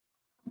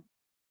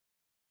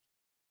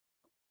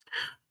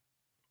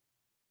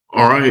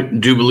All right,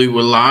 do believe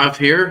we're live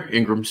here.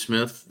 Ingram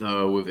Smith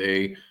with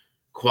a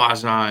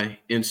quasi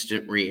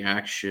instant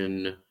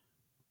reaction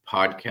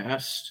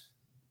podcast.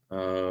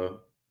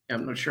 I'm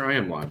not sure I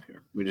am live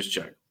here. Let me just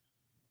check.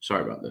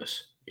 Sorry about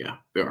this. Yeah,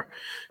 we are.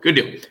 Good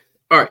deal.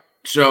 All right,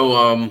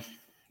 so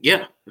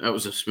that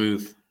was a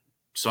smooth,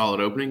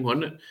 solid opening,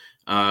 wasn't it?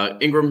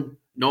 Ingram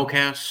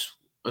Nolecast.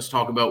 Let's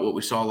talk about what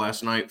we saw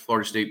last night.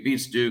 Florida State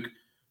beats Duke,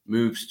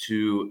 moves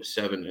to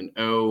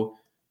 7-0.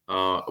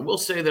 I will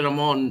say that I'm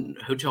on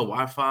hotel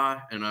Wi-Fi,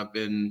 and I've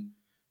been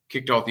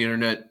kicked off the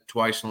internet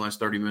twice in the last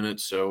 30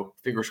 minutes. So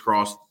fingers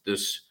crossed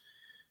this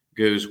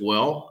goes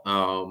well.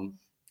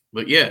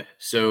 But yeah,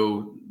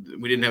 so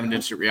we didn't have an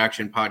instant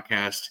reaction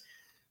podcast.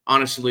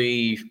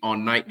 Honestly,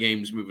 on night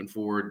games moving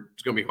forward,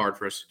 it's going to be hard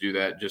for us to do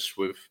that just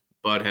with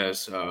Bud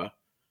has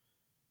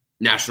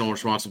national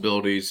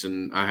responsibilities,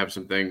 and I have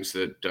some things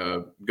that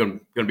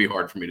going to be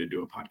hard for me to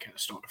do a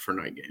podcast on for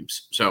night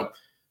games. So,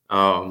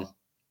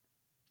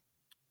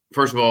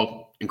 first of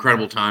all,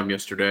 incredible time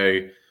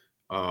yesterday.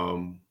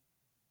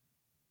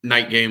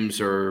 Night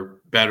games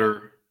are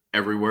better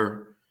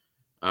everywhere,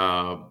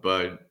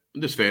 but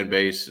this fan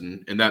base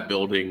and that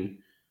building,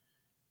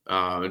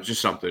 it's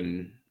just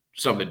something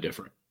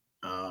different,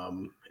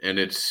 and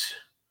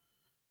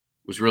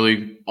was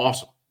really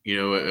awesome. You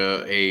know,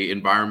 a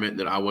environment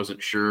that I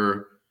wasn't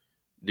sure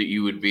that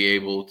you would be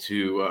able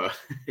to,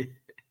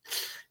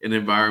 an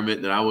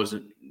environment that I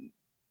wasn't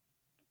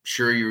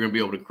sure you were going to be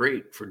able to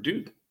create for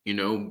Duke. You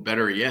know,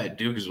 better yet,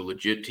 Duke is a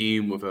legit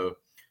team with a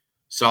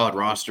solid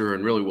roster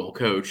and really well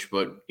coached.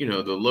 But, you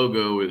know, the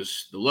logo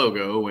is the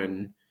logo,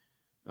 and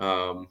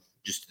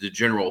just the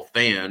general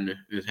fan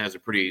has a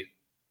pretty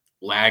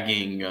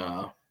lagging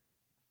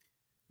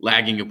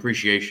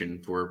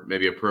appreciation for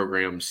maybe a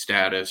program's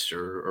status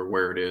or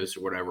where it is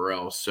or whatever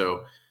else.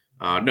 So,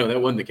 no,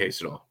 that wasn't the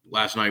case at all.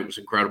 Last night was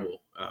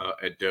incredible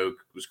at Doak.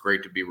 It was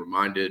great to be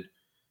reminded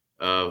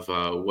of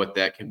what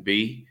that can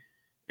be.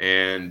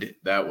 And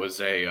that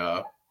was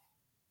a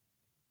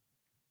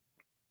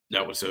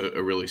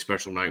really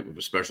special night with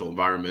a special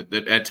environment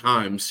that at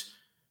times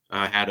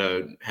had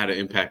an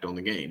impact on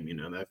the game. You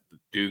know, that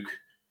Duke,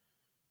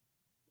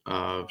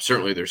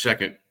 certainly their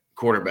second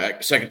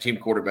team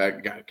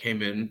quarterback guy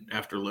came in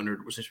after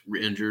Leonard was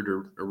injured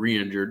or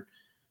re-injured.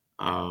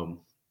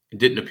 It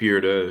didn't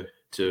appear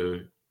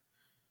to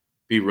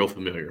be real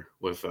familiar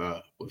with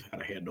how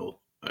to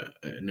handle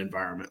an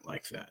environment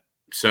like that.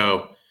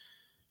 So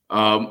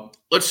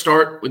let's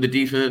start with the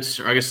defense.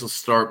 Or I guess let's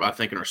start by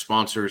thanking our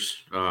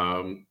sponsors.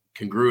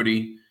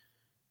 Congruity,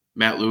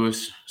 Matt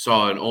Lewis.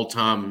 Saw an old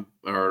friend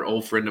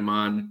of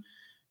mine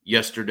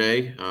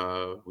yesterday.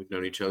 We've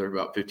known each other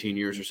about 15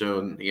 years or so,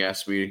 and he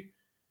asked me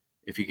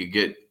if he could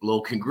get a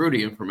little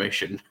Congruity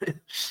information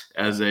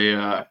as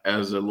a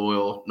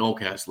loyal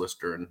Nolecast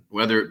listener, and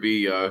whether it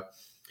be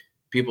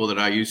people that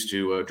I used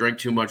to drink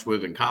too much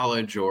with in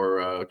college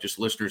or just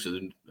listeners of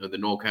the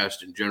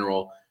Nolecast in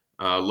general.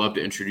 Love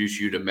to introduce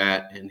you to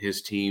Matt and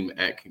his team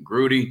at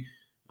Congruity.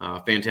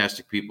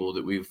 Fantastic people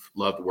that we've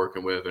loved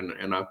working with,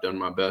 and I've done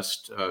my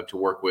best to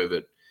work with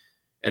it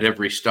at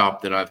every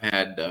stop that I've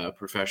had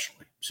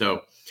professionally.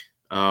 So,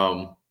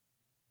 all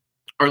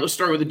right, let's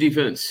start with the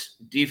defense.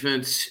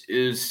 Defense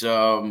is,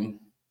 it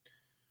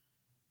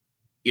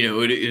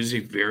is a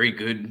very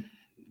good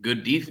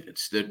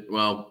defense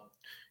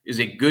is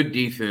a good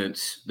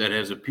defense that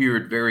has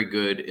appeared very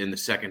good in the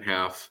second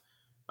half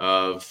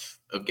of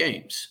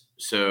games.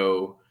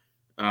 So,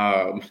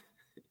 I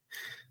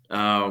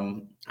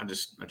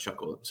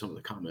chuckle at some of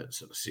the comments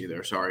that I see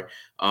there. Sorry.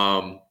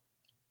 I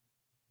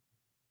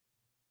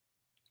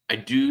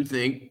do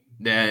think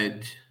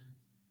that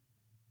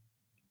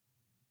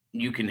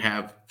you can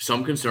have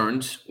some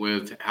concerns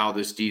with how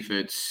this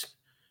defense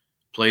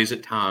plays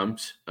at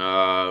times,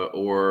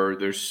 or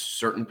there's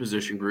certain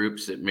position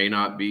groups that may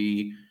not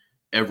be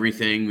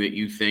everything that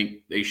you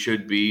think they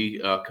should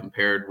be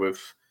compared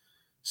with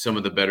some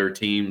of the better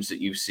teams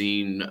that you've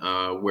seen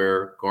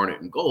wear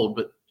garnet and gold.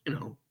 But, I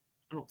don't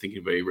think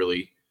anybody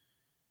really –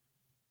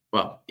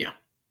 well, yeah.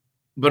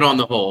 But on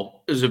the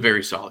whole, it was a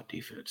very solid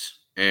defense.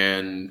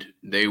 And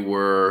they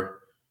were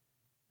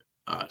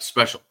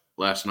special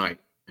last night,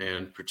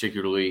 and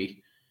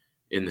particularly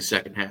in the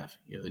second half.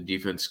 The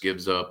defense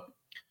gives up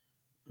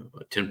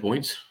 10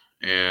 points.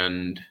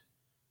 And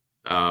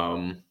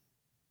Shaheem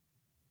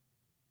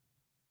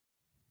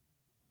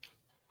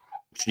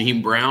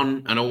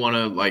Brown, I don't want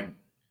to,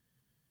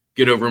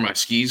 get over my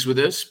skis with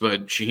this,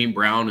 but Shaheem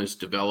Brown is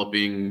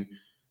developing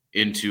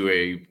into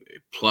a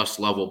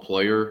plus-level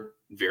player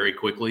very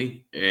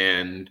quickly.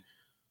 And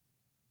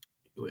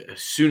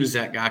as soon as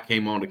that guy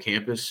came onto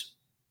campus,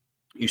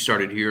 you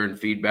started hearing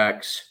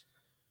feedbacks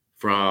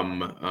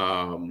from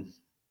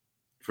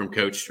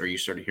coach, or you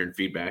started hearing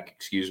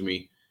feedback,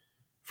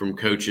 from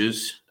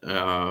coaches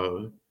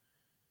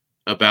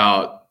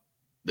about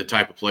the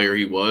type of player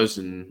he was.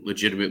 And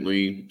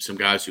legitimately, some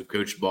guys who've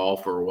coached ball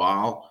for a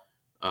while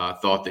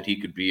thought that he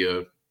could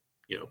be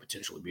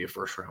potentially be a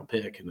first-round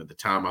pick. And at the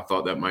time, I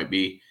thought that might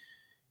be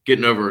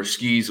getting over our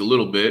skis a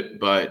little bit,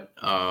 but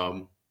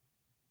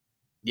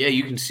Yeah,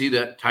 you can see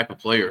that type of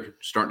player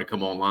starting to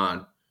come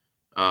online.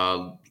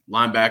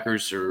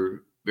 Linebackers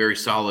are very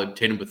solid.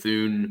 Tatum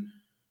Bethune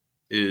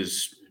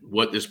is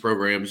what this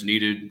program's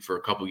needed for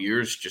a couple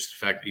years. Just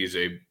the fact that he's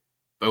a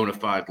bona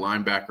fide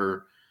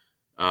linebacker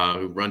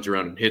who runs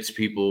around and hits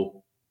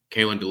people.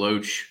 Kalen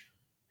DeLoach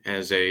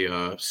has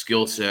a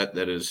skill set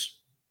that is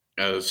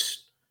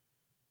as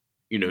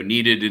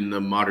needed in the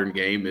modern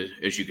game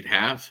as you could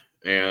have,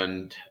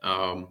 and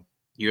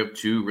you have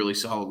two really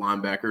solid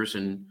linebackers,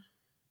 and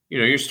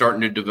you're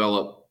starting to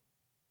develop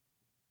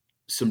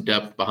some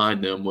depth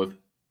behind them with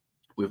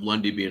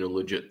Lundy being a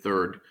legit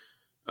third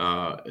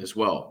as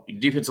well.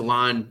 Defensive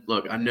line,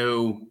 look, I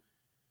know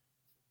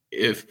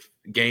if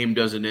game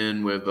doesn't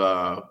end with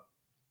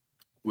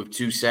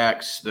 2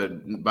 sacks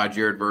by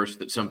Jared Verse,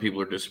 that some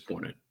people are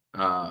disappointed.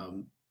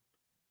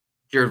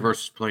 Jared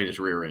Verse is playing his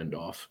rear end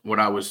off. What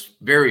I was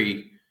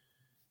very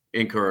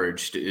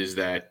encouraged is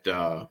that,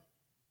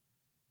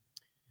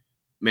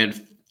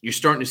 man, you're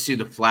starting to see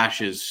the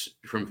flashes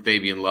from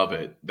Fabian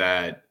Lovett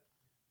that,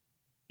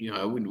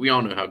 we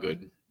all know how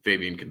good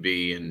Fabian can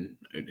be, and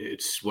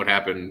it's what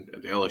happened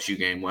at the LSU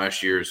game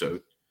last year. So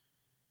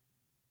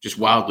just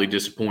wildly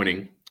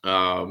disappointing.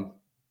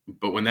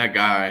 But when that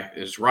guy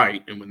is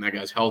right and when that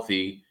guy's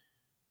healthy,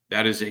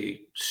 that is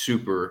a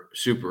super,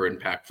 super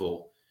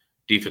impactful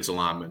defensive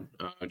lineman.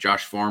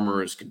 Josh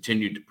Farmer has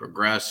continued to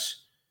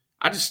progress.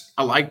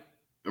 I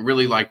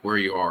really like where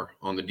you are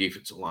on the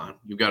defensive line.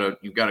 You've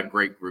got a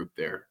great group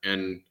there.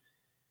 And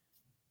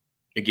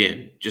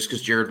again, just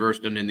because Jared Verse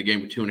done in the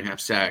game with 2.5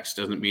 sacks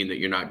doesn't mean that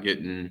you're not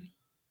getting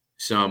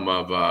some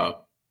of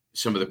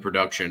the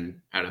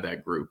production out of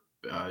that group.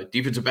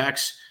 Defensive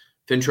backs,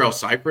 Fintrell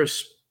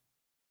Cypress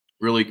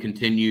really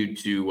continued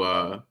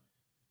to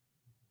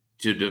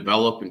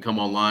develop and come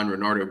online.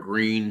 Renardo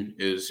Green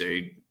is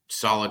a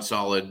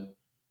solid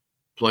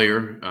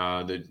player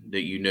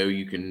that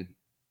you can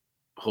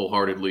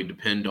wholeheartedly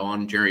depend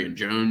on. Jarian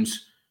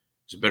Jones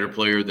is a better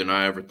player than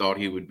I ever thought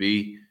he would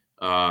be.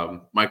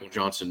 Michael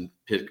Johnson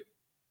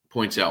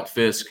points out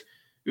Fisk.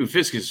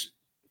 Fisk is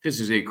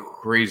a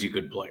crazy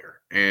good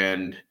player,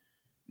 and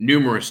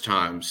numerous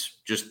times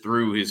just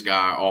threw his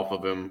guy off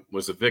of him.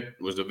 Was a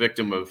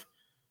victim of a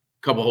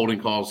couple holding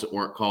calls that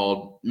weren't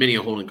called. Many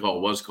a holding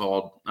call was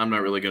called. I'm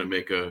not really going to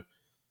make a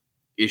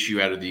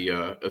issue out of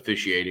the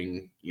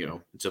officiating.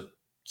 It's a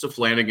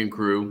Flanagan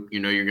crew.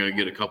 You're going to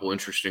get a couple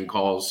interesting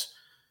calls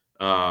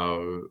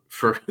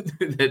for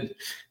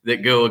that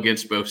go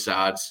against both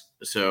sides.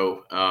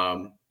 So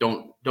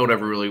don't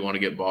ever really want to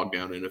get bogged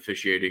down in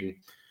officiating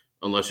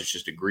unless it's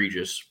just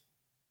egregious.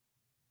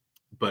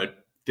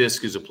 But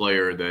Fisk is a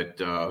player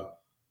that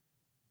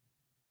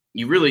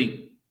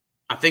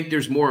I think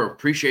there's more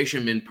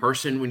appreciation in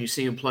person when you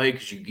see him play,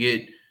 because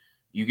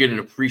you get an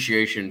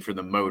appreciation for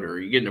the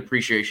motor. You get an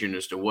appreciation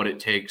as to what it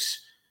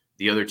takes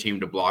the other team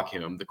to block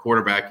him. The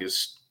quarterback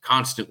is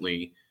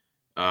constantly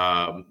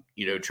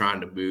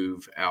trying to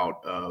move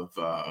out of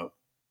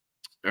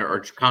or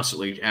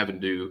constantly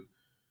having to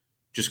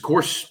just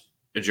course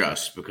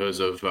adjust because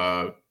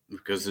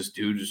this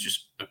dude is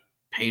just a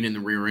pain in the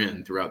rear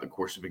end throughout the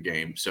course of a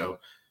game. So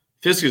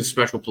Fisk is a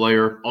special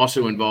player,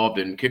 also involved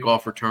in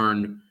kickoff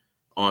return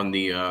on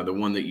the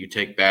one that you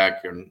take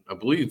back, and I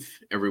believe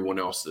everyone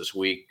else this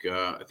week.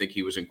 I think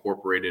he was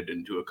incorporated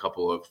into a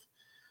couple of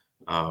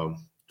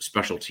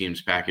special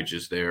teams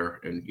packages there,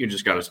 and you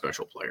just got a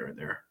special player in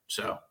there.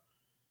 So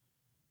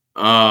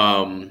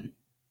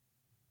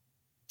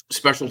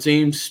special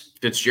teams,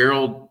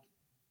 Fitzgerald,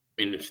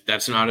 I mean, if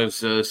that's not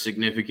as a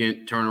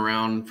significant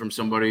turnaround from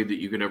somebody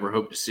that you could ever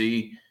hope to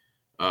see,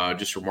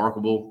 just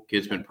remarkable.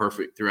 Kid's been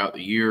perfect throughout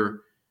the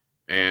year,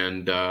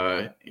 and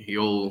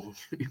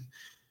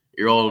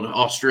your old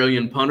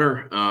Australian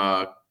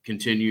punter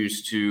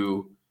continues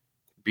to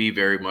be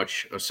very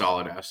much a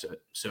solid asset.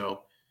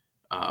 So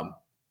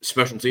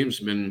special teams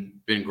have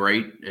been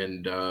great,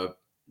 and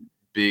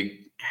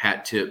big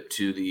hat tip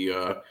to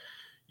the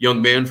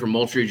young man from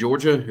Moultrie,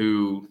 Georgia,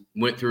 who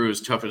went through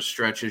as tough a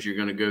stretch as you're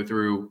going to go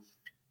through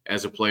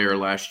as a player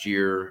last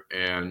year,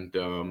 and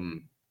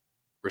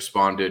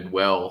responded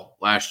well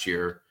last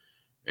year,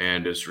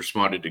 and has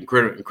responded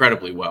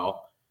incredibly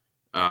well.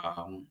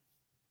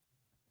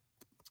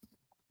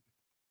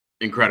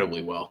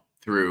 Incredibly well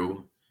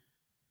through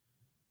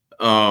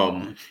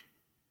 7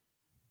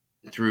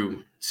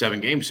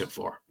 games so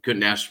far.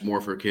 Couldn't ask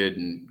more for a kid,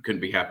 and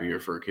couldn't be happier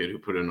for a kid who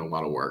put in a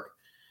lot of work.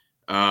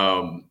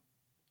 Also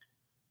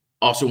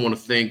want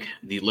to thank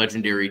the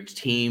legendary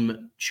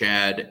team,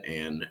 Chad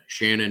and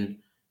Shannon.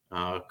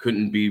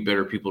 Couldn't be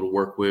better people to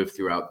work with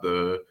throughout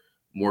the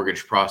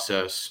mortgage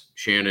process.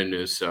 Shannon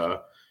is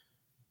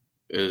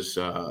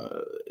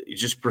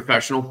just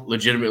professional.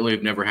 Legitimately,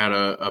 I've never had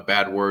a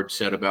bad word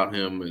said about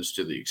him as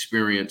to the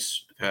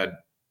experience. I've had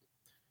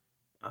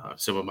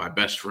some of my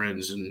best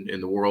friends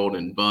in the world,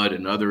 and Bud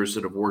and others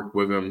that have worked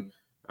with him.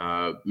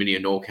 Many a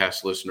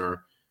Nolecast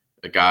listener.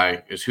 A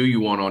guy is who you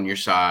want on your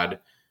side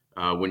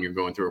when you're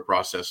going through a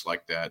process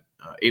like that.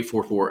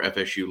 844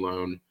 FSU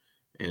loan.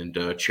 And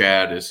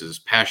Chad is as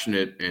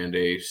passionate and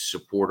a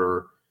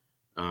supporter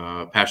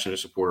passionate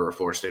supporter of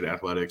Florida State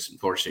athletics and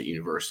Florida State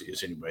University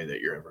as anybody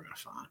that you're ever going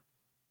to find.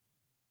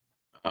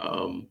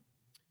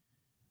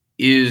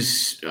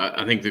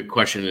 I think the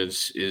question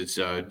is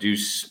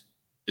Deuce,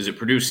 is it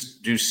produce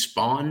Deuce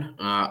spawn?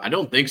 I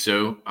don't think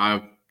so.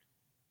 I've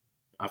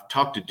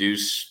talked to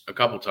Deuce a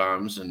couple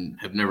times and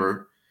have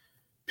never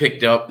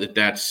picked up that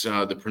that's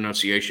the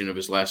pronunciation of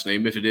his last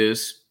name. If it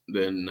is,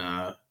 then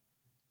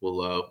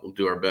we'll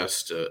do our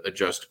best to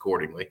adjust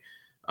accordingly.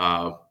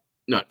 No,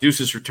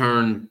 Deuce's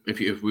return,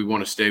 if we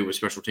want to stay with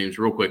special teams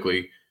real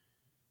quickly,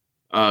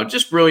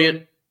 just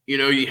brilliant.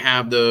 You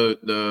have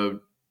the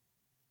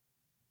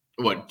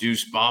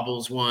Deuce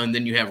bobbles one.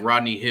 Then you have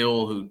Rodney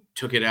Hill, who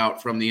took it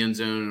out from the end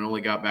zone and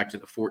only got back to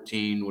the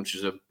 14, which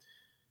is a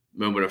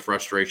moment of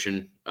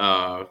frustration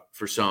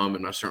for some,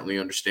 and I certainly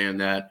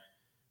understand that.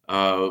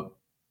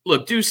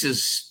 Look, Deuce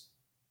is,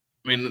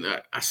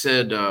 I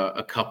said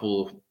a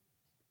couple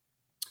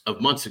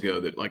of months ago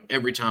that, like,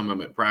 every time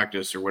I'm at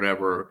practice or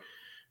whatever,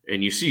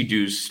 and you see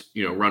Deuce,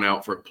 run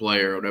out for a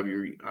play or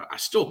whatever, I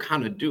still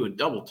kind of do a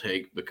double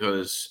take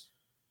because,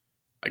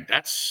 like,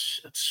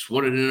 that's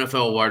what an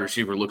NFL wide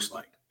receiver looks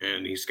like,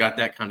 and he's got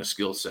that kind of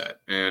skill set.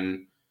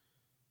 And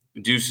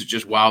Deuce is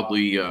just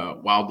wildly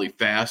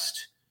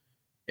fast,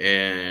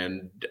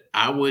 and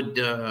I would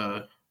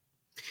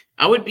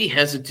be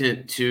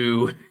hesitant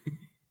to.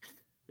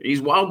 He's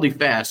wildly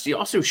fast. He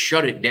also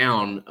shut it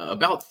down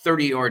about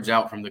 30 yards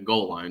out from the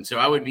goal line, so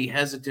I would be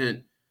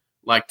hesitant,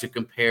 like, to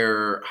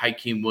compare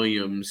Hakeem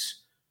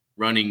Williams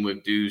running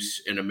with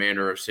Deuce in a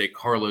manner of, say,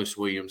 Carlos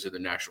Williams in the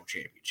national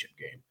championship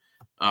game.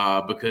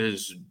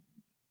 Because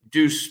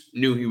Deuce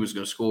knew he was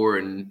going to score,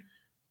 and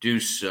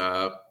Deuce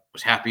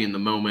was happy in the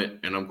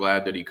moment, and I'm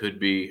glad that he could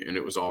be, and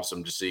it was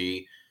awesome to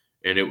see,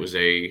 and it was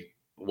a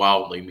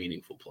wildly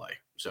meaningful play.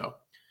 So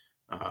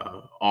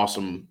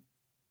awesome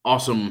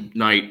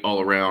night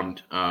all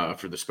around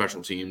for the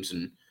special teams,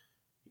 and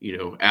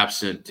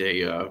absent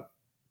a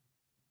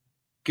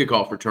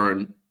kickoff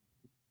return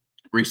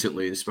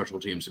recently, the special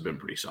teams have been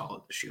pretty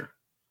solid this year.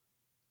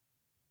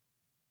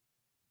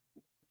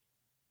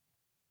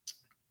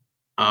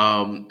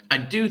 I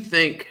do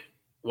think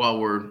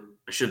I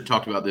should have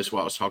talked about this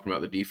while I was talking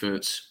about the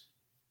defense.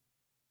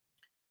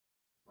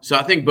 So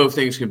I think both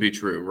things can be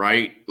true,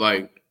 right?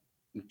 Like,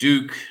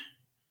 Duke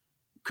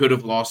could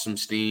have lost some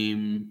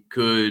steam,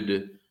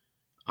 could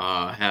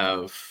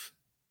have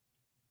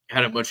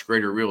had a much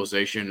greater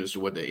realization as to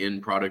what the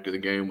end product of the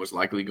game was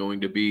likely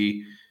going to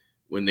be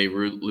when they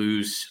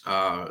lose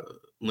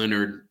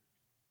Leonard.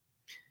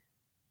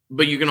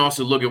 But you can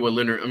also look at what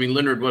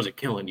Leonard wasn't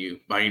killing you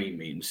by any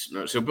means.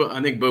 So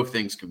I think both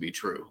things can be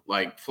true.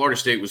 Like, Florida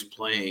State was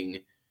playing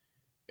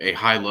a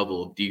high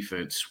level of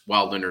defense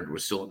while Leonard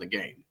was still in the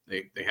game.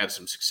 They had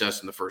some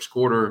success in the first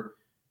quarter,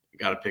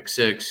 got a pick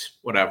six,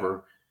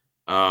 whatever.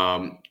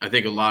 I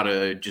think a lot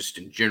of, just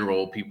in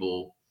general,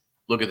 people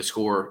look at the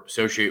score,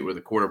 associate with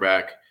the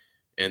quarterback,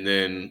 and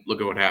then look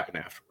at what happened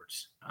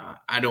afterwards.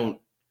 I don't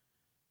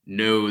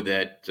know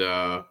that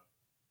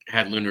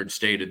had Leonard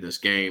stayed in this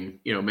game,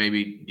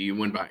 maybe do you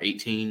win by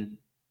 18?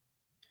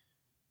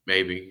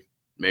 Maybe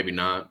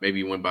not. Maybe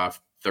you win by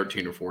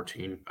 13 or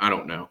 14. I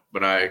don't know.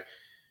 But I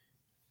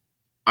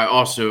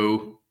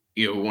also,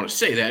 want to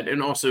say that,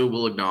 and also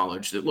will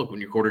acknowledge that, look, when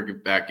your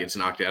quarterback gets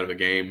knocked out of a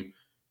game,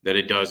 that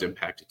it does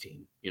impact a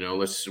team. We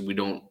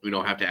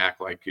don't have to act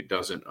like it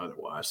doesn't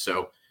otherwise.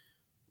 So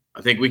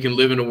I think we can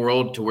live in a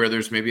world to where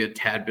there's maybe a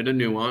tad bit of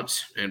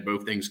nuance, and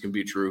both things can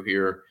be true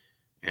here.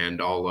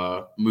 And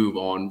I'll move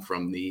on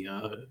from the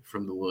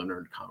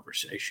Leonard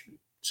conversation.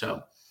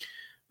 So,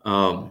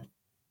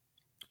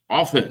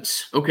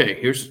 offense.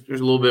 Okay, here's a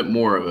little bit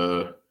more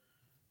of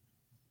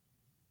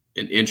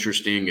an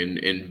interesting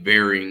and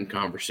varying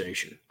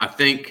conversation. I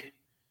think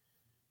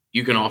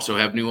you can also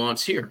have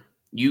nuance here.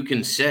 You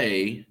can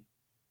say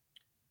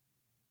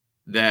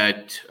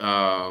that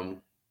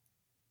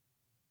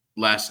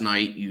last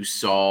night you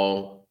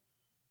saw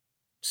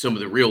some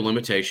of the real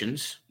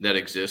limitations that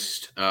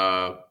exist,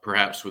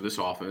 perhaps with this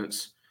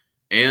offense.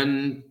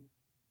 And,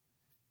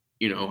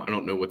 I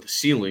don't know what the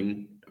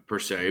ceiling per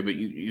se, but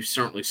you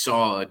certainly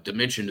saw a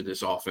dimension to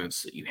this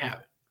offense that you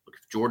haven't. Look,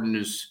 if Jordan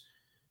is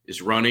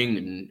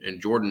running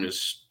and Jordan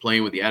is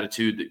playing with the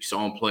attitude that you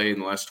saw him play in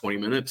the last 20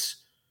 minutes,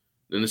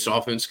 then this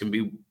offense can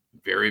be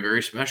very,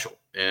 very special.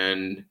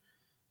 And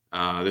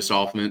this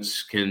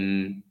offense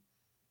can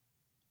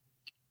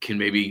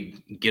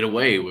maybe get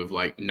away with,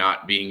 like,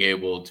 not being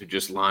able to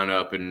just line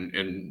up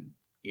and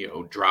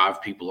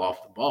drive people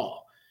off the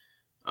ball.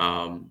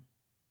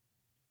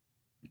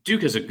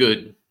 Duke has a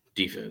good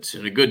defense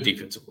and a good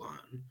defensive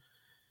line,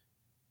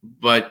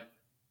 but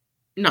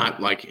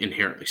not, like,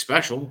 inherently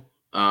special.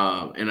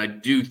 And I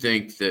do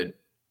think that,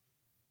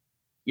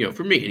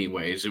 for me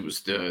anyways, it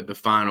was the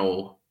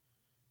final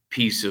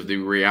piece of the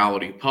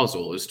reality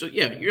puzzle is you're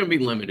going to be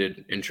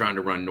limited in trying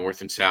to run north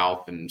and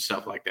south and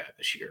stuff like that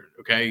this year.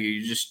 Okay.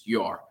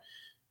 You are.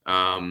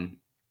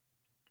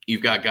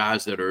 You've got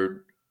guys that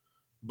are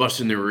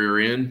busting their rear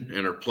end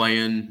and are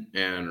playing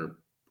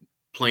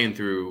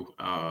through,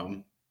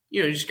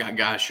 you just got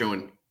guys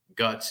showing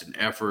guts and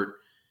effort.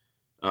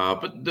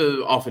 But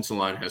the offensive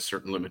line has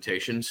certain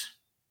limitations.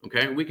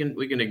 Okay, we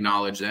can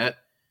acknowledge that,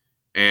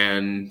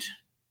 and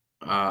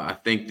I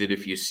think that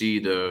if you see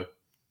the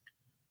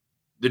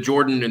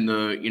Jordan in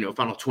the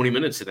final 20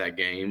 minutes of that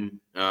game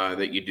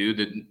that you do,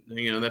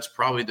 that that's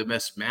probably the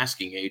best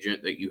masking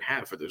agent that you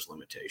have for those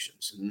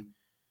limitations. And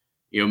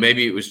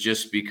maybe it was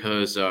just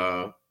because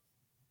it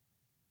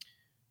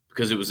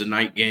was a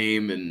night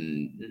game,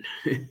 and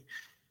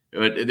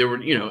but there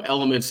were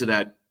elements of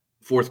that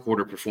fourth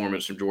quarter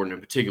performance from Jordan in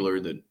particular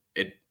that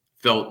it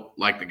felt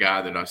like the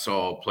guy that I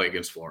saw play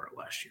against Florida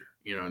last year.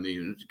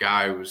 The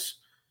guy was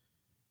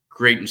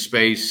great in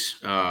space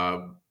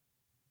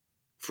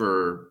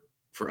for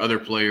other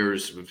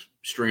players, with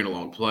stringing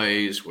along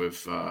plays,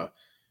 with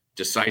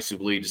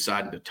decisively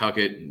deciding to tuck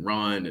it and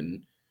run.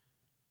 And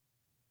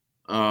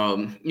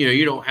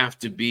you don't have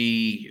to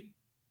be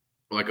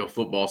like a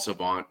football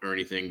savant or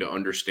anything to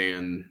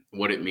understand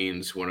what it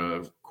means when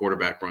a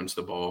quarterback runs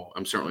the ball.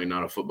 I'm certainly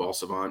not a football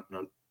savant.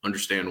 I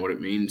understand what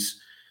it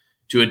means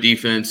to a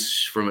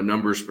defense from a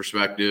numbers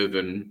perspective,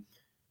 and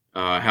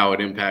how it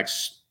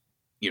impacts,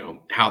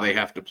 how they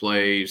have to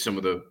play, some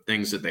of the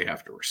things that they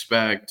have to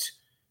respect.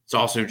 It's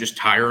also just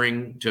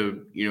tiring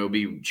to,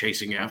 be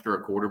chasing after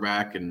a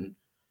quarterback, and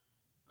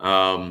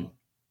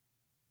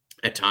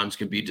at times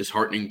can be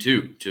disheartening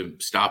too, to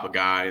stop a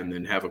guy and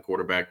then have a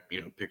quarterback,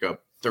 pick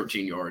up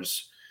 13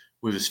 yards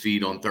with his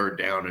feet on third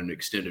down and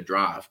extend a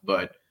drive.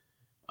 But,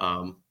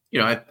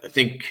 I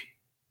think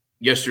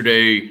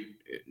yesterday,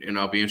 and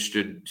I'll be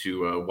interested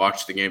to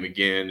watch the game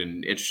again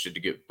and interested to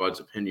get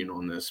Bud's opinion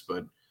on this,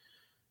 but,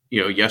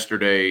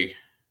 yesterday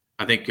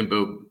I think can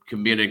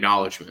be an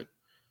acknowledgement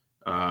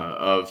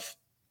of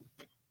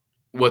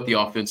what the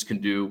offense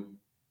can do.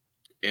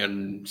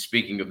 And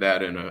speaking of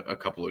that in a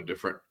couple of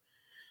different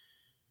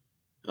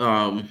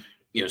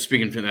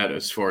speaking from that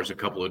as far as a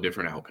couple of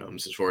different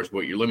outcomes, as far as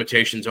what your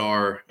limitations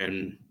are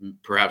and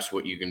perhaps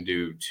what you can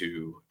do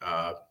to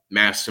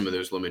mask some of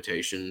those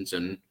limitations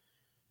and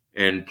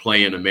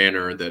play in a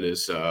manner that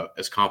is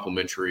as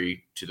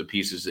complementary to the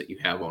pieces that you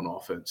have on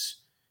offense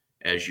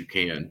as you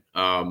can.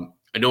 I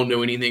don't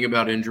know anything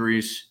about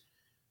injuries.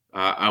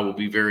 I will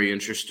be very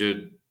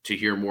interested to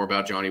hear more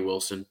about Johnny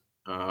Wilson.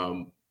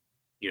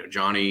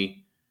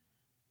 Johnny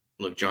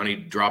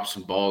dropped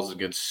some balls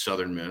against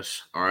Southern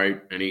Miss, all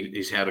right? And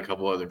he's had a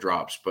couple other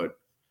drops, but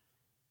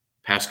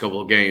past couple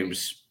of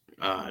games,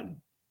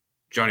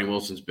 Johnny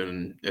Wilson's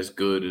been as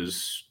good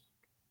as,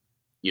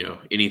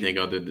 anything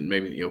other than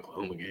maybe the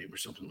Oklahoma game or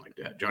something like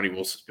that. Johnny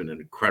Wilson's been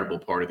an incredible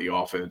part of the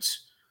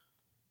offense.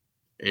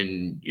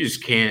 And you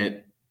just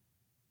can't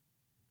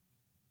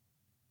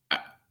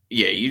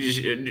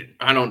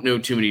I don't know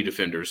too many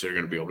defenders that are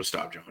going to be able to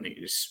stop Johnny.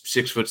 He's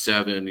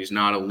 6'7". He's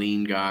not a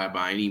lean guy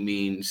by any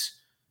means.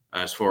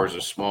 As far as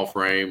a small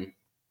frame,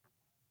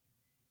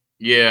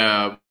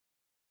 yeah,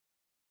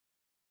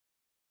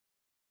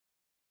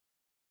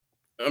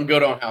 I'm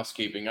good on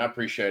housekeeping. I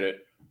appreciate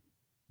it.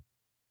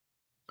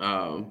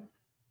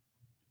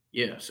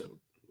 Yeah, so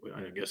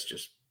I guess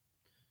just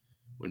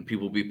when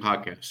people be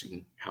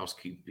podcasting,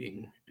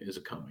 housekeeping is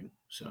a coming.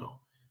 So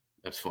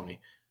that's funny.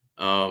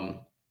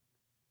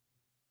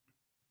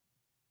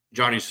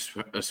 Johnny's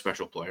a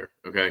special player,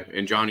 okay?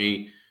 And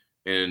Johnny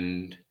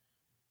and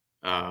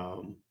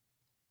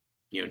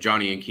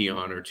Johnny and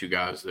Keon are two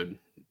guys that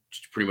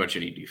pretty much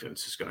any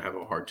defense is going to have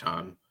a hard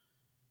time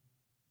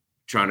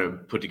trying to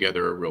put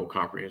together a real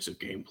comprehensive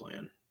game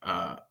plan.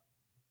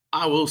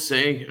 I will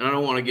say, and I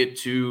don't want to get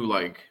too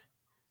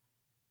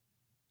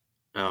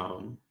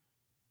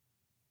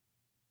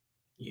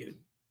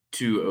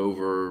too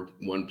over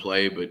one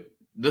play, but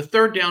the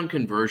third down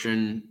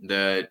conversion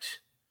that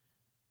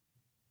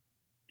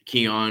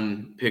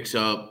Keon picks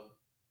up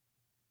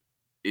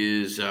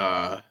is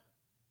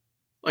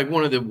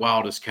one of the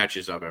wildest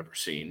catches I've ever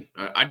seen.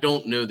 I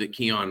don't know that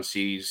Keon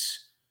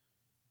sees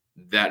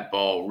that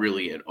ball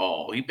really at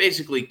all. He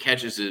basically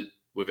catches it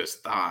with his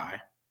thigh.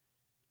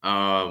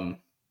 And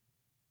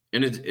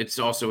it's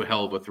also a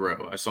hell of a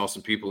throw. I saw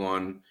some people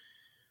on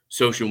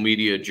social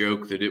media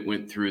joke that it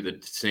went through the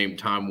same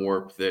time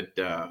warp that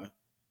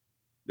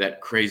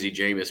that crazy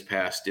Jameis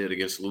pass did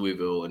against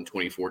Louisville in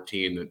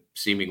 2014 that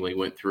seemingly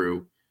went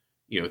through,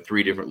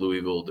 3 different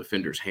Louisville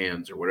defenders'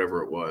 hands or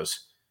whatever it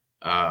was.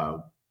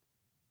 I've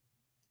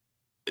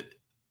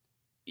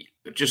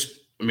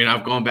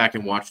gone back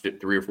and watched it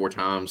 3 or 4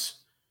 times.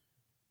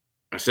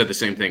 I said the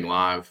same thing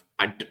live.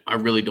 I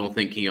really don't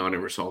think Keon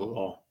ever saw the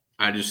ball.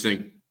 I just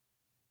think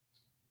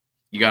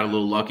you got a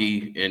little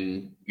lucky,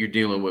 and you're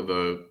dealing with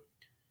a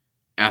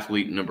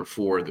athlete number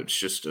 4 that's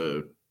just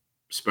a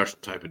special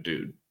type of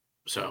dude.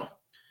 So,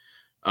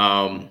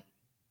 you're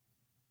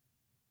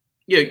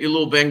a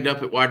little banged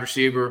up at wide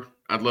receiver.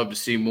 I'd love to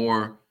see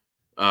more.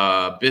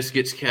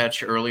 Biscuit's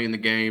catch early in the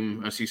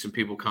game, I see some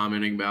people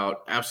commenting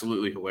about,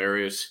 absolutely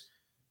hilarious.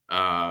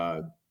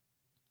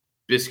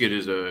 Biscuit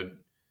is a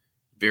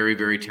very,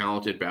 very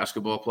talented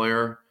basketball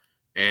player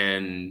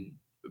and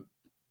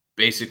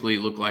basically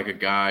looked like a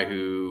guy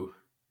who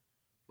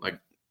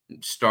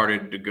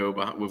started to go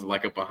with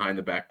like a behind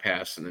the back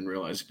pass, and then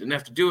realized he didn't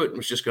have to do it and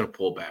was just going to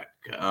pull back.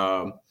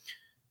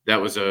 That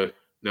was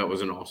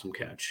an awesome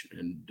catch,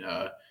 and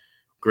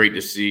great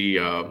to see.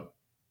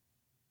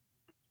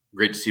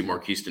 Great to see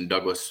Marqueston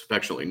Douglas,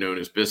 affectionately known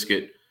as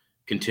Biscuit,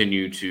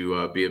 continue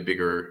to be a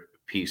bigger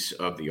piece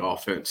of the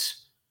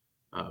offense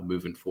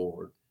moving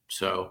forward.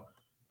 So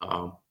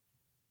I'm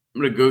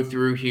going to go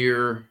through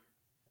here.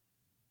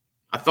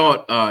 I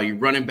thought your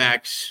running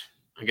backs,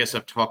 I guess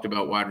I've talked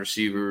about wide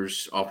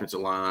receivers, offensive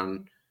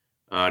line,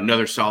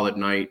 another solid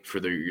night for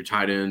your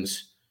tight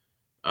ends.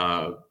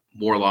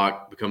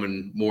 Morlock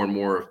becoming more and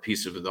more a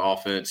piece of the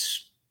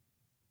offense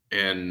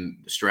and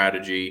the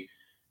strategy.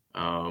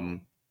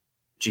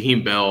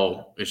 Jaheim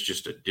Bell is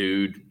just a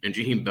dude. And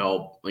Jaheim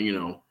Bell,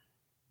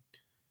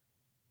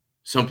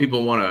 some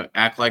people want to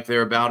act like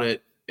they're about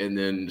it, and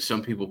then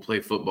some people play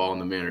football in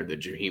the manner that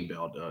Jaheim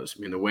Bell does.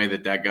 I mean, the way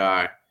that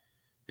guy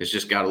has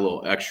just got a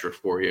little extra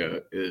for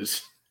you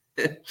is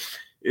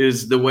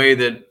is the way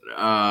that,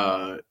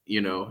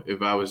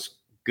 if I was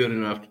good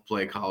enough to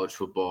play college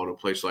football at a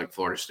place like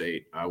Florida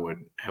State, I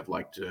would have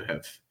liked to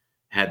have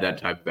had that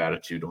type of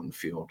attitude on the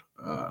field.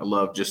 I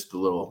love just the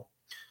little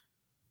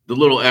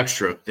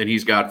extra that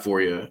he's got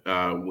for you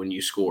when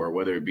you score,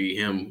 whether it be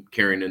him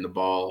carrying in the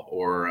ball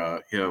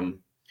or him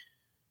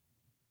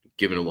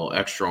giving a little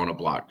extra on a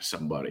block to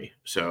somebody.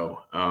 So,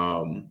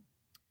 and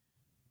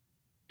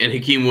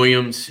Hakeem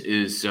Williams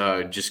is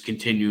just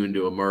continuing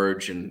to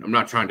emerge. And I'm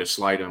not trying to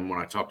slight him when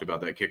I talked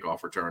about that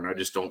kickoff return. I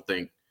just don't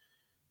think,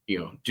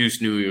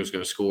 Deuce knew he was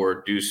going to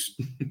score. Deuce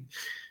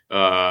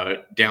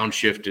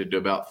downshifted to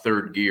about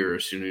third gear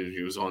as soon as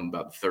he was on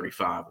about the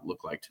 35, it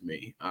looked like to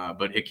me.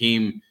 But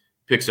Hakeem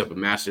picks up a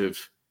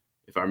massive,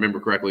 if I remember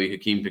correctly,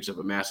 Hakeem picks up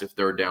a massive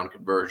third down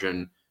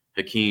conversion.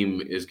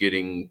 Hakeem is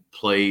getting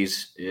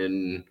plays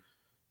in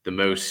the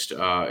most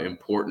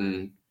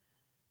important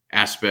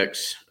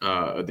aspects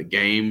of the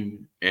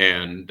game.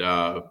 And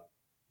I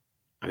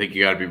think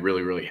you got to be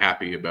really, really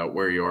happy about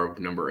where you are with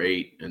number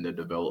 8 and the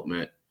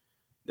development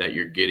that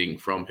you're getting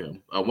from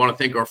him. I want to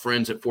thank our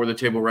friends at For the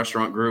Table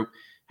Restaurant Group.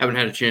 Haven't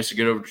had a chance to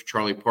get over to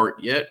Charlie Park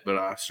yet, but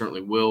I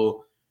certainly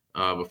will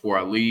before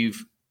I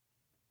leave.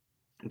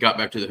 Got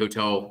back to the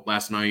hotel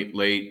last night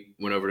late,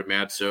 went over to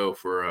Madso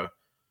for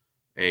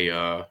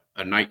a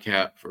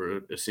nightcap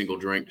for a single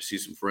drink to see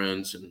some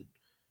friends. And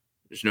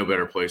there's no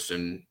better place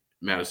than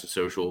Madison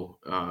Social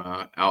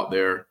out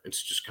there.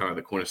 It's just kind of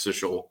the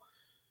quintessential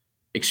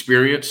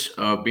experience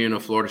of being a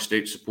Florida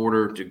State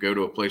supporter, to go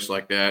to a place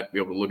like that, be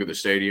able to look at the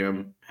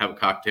stadium, have a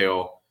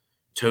cocktail,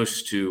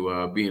 toast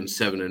to being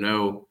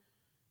 7-0,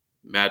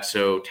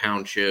 Madso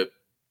Township,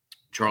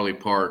 Charlie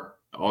Park,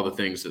 all the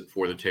things that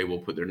For the Table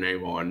put their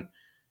name on.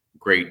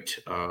 Great,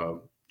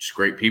 just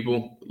great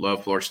people.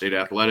 Love Florida State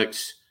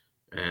athletics,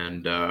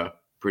 and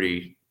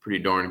pretty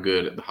darn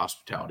good at the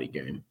hospitality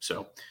game.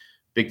 So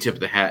big tip of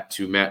the hat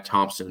to Matt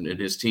Thompson and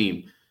his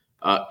team.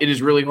 It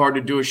is really hard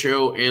to do a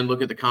show and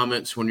look at the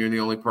comments when you're the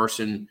only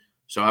person.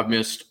 So I've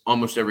missed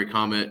almost every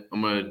comment.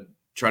 I'm going to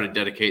try to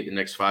dedicate the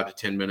next 5 to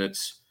 10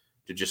 minutes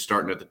to just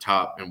starting at the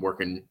top and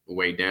working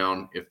way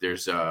down. If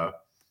there's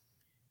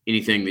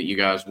anything that you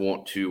guys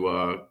want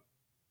to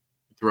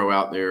throw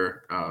out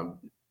there,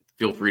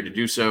 feel free to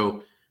do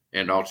so,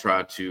 and I'll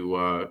try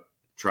to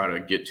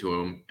get to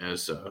them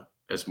as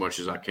much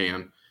as I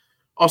can.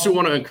 Also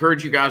want to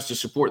encourage you guys to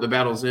support the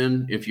Battles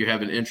In if you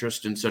have an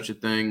interest in such a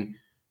thing.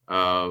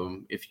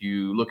 If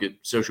you look at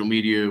social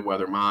media,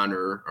 whether mine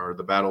or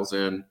the Battles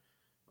In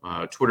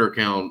Twitter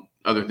account,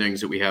 other things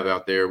that we have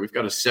out there, we've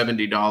got a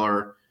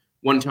 $70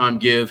 one-time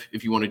give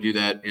if you want to do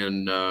that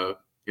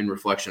in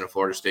reflection of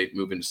Florida State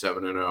moving to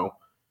 7-0.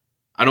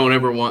 I don't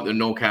ever want the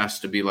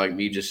Nolecast to be like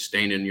me just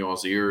staining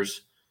y'all's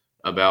ears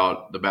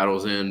about the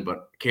Battles In,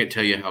 but can't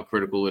tell you how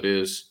critical it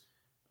is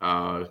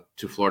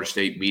to Florida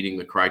State meeting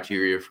the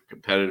criteria for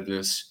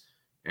competitiveness.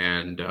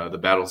 And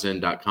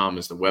thebattlesin.com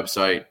is the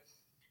website.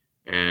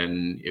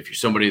 And if you're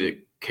somebody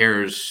that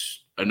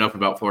cares enough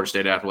about Florida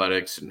State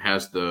athletics and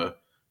has the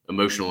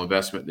emotional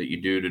investment that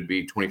you do to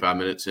be 25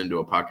 minutes into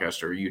a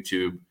podcast or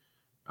YouTube,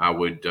 I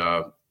would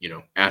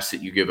ask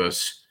that you give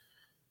us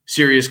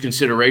serious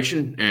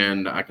consideration.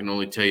 And I can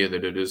only tell you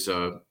that it is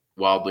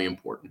wildly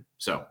important.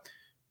 So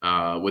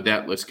with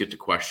that, let's get to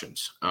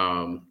questions.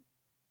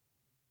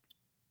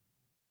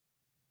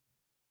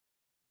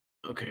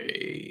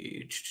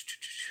 Okay.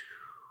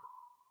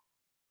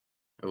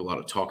 I have a lot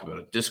of talk about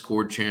a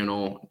Discord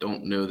channel.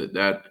 Don't know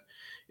that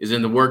is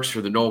in the works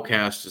for the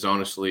Nolecast, as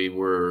honestly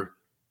we're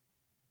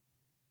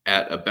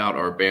at about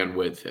our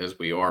bandwidth as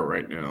we are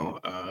right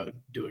now,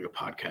 doing a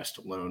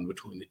podcast alone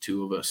between the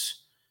two of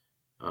us.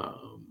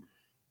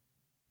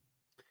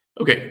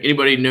 Okay.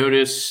 Anybody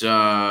notice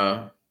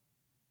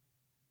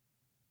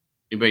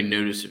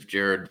if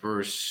Jared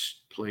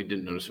Verse played?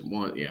 Didn't notice him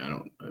once. Yeah, I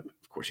don't.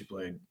 Of course, he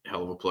played.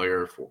 Hell of a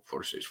player.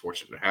 Florida State's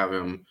fortunate to have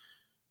him.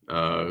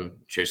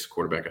 Chase the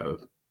quarterback out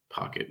of the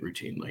pocket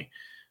routinely.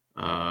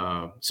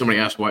 Somebody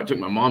asked why it took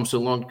my mom so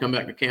long to come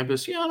back to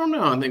campus. Yeah, I don't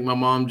know. I think my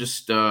mom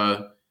just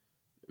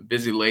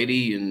busy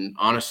lady, and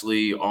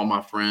honestly, all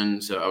my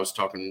friends. I was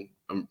talking.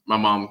 My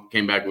mom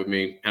came back with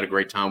me. Had a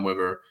great time with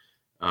her.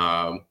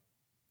 I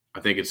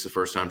think it's the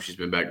first time she's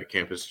been back to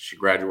campus. She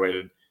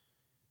graduated.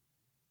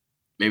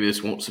 Maybe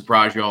this won't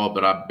surprise y'all,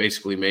 but I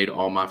basically made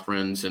all my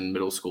friends in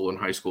middle school and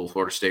high school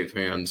Florida State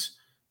fans.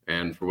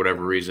 And for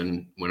whatever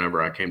reason,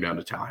 whenever I came down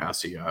to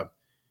Tallahassee, I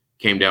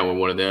came down with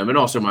one of them. And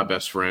also my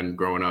best friend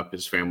growing up,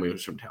 his family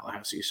was from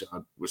Tallahassee. So I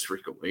was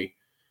frequently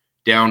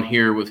down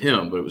here with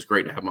him. But it was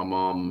great to have my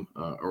mom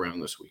around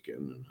this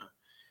weekend. And a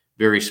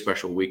very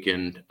special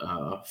weekend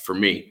for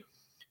me.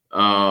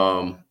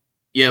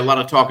 Yeah, a lot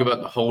of talk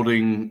about the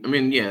holding. I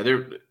mean, yeah,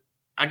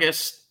 I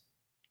guess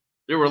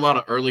there were a lot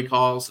of early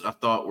calls that I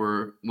thought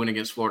went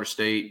against Florida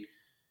State.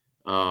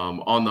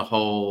 On the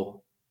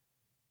whole,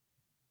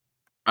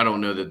 I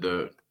don't know that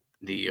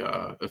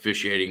the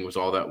officiating was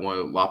all that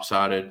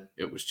lopsided.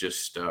 It was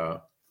just ACC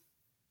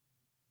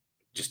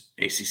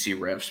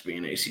refs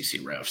being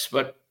ACC refs.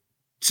 But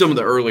some of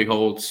the early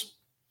holds,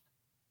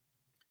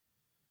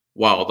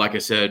 wild. Like I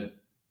said,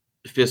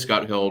 Fisk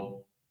got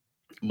held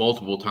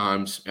multiple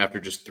times after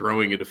just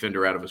throwing a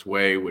defender out of his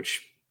way,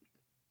 which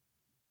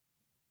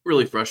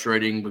really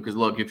frustrating because,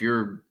 look, if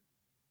you're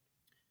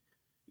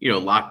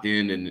locked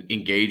in and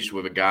engaged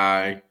with a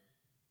guy,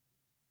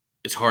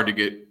 it's hard to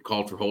get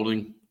called for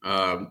holding.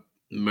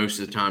 Most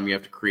of the time you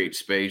have to create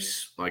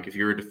space. Like if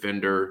you're a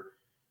defender,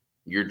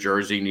 your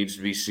jersey needs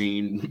to be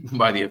seen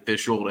by the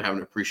official to have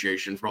an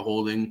appreciation for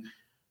holding.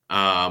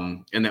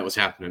 And that was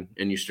happening,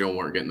 and you still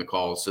weren't getting the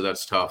calls. So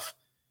that's tough.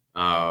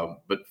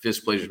 But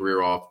Fisk plays his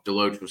rear off.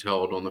 Deloach was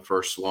held on the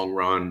first long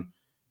run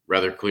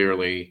rather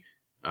clearly.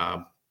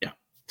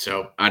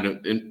 So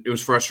it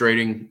was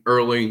frustrating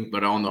early,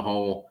 but on the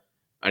whole,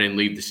 I didn't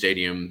leave the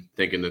stadium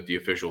thinking that the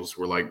officials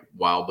were like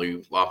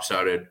wildly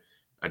lopsided.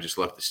 I just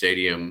left the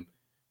stadium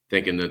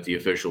thinking that the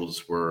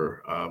officials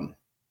were,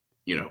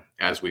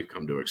 as we've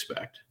come to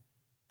expect.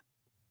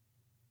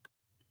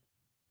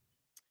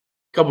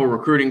 A couple of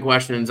recruiting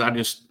questions. I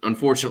just,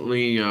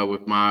 unfortunately,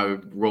 with my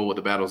role with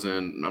the Battles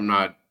End,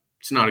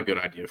 it's not a good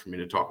idea for me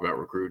to talk about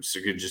recruits.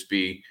 It could just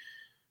be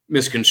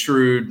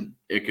misconstrued.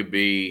 It could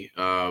be,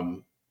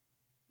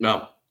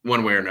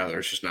 one way or another.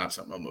 It's just not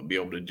something I'm going to be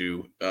able to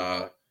do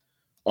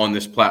on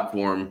this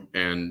platform.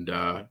 And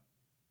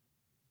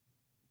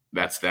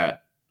that's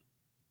that.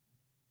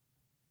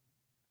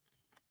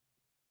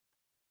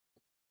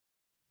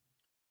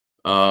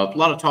 A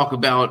lot of talk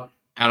about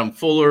Adam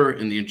Fuller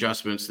and the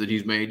adjustments that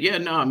he's made. Yeah,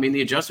 no, I mean,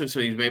 the adjustments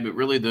that he's made, but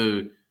really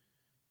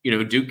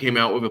Duke came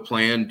out with a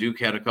plan. Duke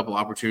had a couple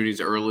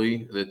opportunities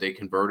early that they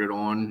converted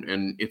on.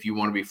 And if you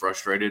want to be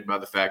frustrated by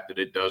the fact that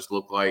it does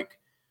look like,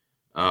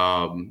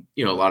 a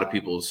lot of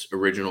people's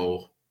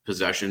original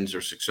possessions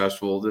are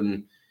successful,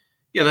 then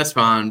yeah, that's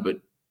fine. But,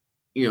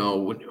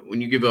 when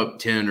you give up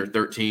 10 or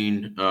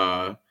 13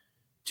 to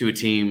a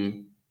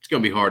team, it's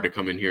going to be hard to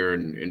come in here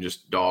and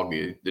just dog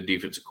the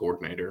defensive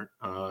coordinator.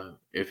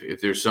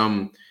 If there's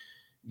some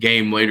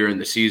game later in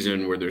the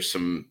season where there's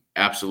some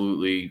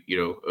absolutely,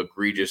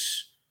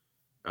 egregious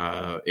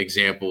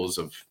examples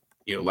of,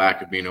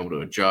 lack of being able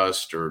to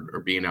adjust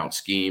or being out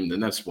schemed, then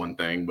that's one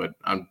thing. But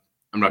I'm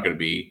not going to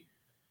be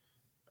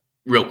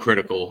real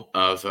critical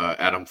of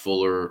Adam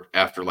Fuller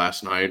after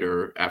last night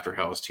or after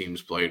how his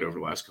team's played over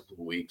the last couple of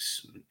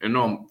weeks and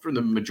for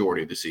the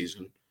majority of the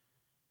season.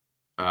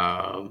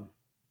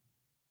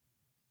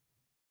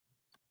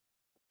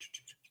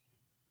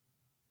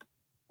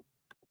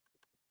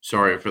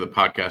 Sorry for the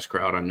podcast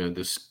crowd. I know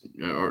this,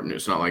 or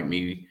it's not like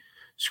me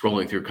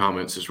scrolling through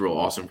comments is real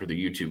awesome for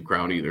the YouTube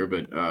crowd either,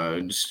 but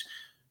just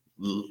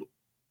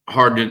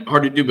hard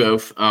to do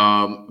both.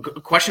 A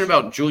question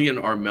about Julian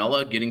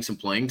Armella getting some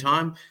playing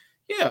time.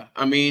 Yeah,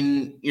 I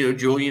mean,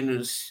 Julian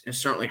is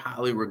certainly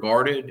highly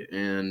regarded,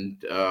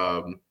 and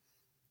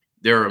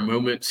there are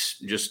moments,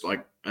 just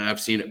like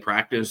I've seen at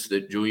practice,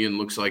 that Julian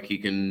looks like he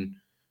can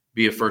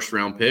be a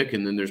first-round pick,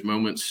 and then there's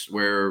moments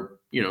where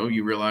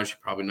you realize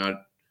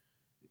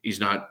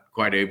he's not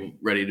quite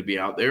ready to be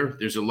out there.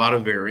 There's a lot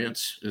of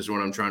variance, is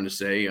what I'm trying to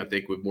say. I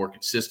think with more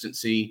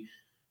consistency,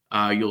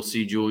 you'll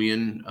see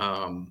Julian.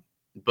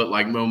 But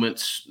like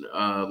moments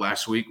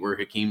last week where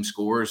Hakeem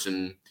scores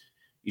and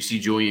you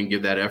see Julian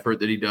give that effort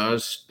that he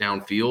does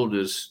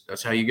downfield,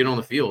 that's how you get on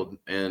the field.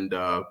 And,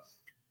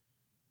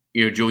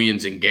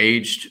 Julian's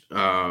engaged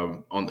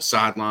on the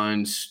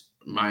sidelines.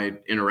 My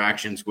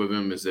interactions with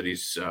him is that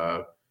he's,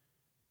 I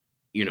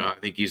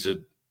think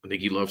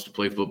he loves to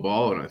play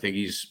football. And I think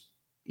he's,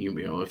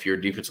 if you're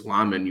a defensive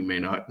lineman, you may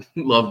not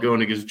love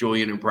going against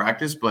Julian in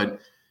practice, but,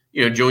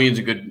 Julian's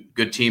a good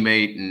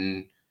teammate.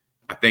 And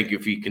I think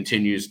if he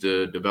continues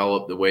to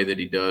develop the way that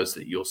he does,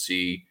 that you'll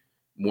see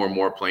more and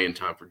more playing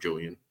time for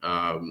Julian.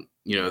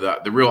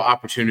 The real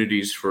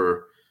opportunities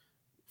for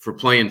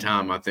playing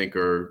time, I think,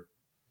 are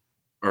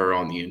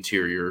on the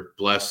interior.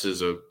 Bless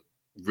is a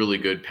really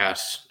good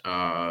pass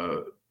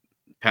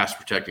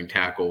protecting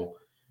tackle,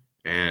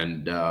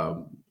 and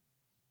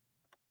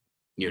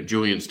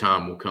Julian's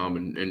time will come,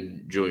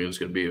 and Julian's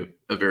going to be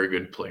a very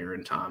good player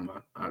in time.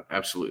 I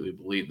absolutely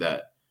believe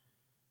that.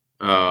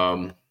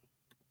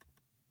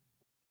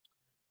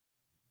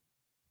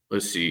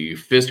 let's see.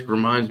 Fisk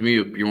reminds me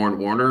of Bjorn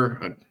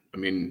Warner. I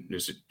mean,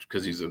 is it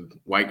because he's a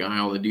white guy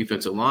on the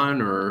defensive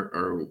line,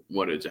 or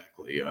what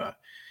exactly?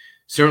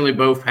 Certainly,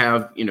 both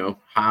have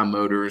high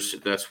motors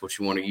if that's what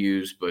you want to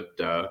use. But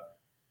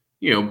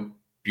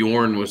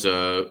Bjorn was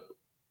a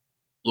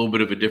little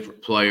bit of a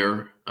different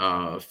player.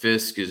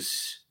 Fisk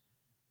is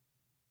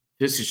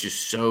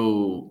just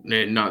so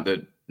not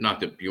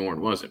that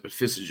Bjorn wasn't, but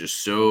Fisk is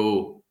just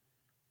so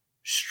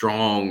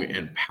strong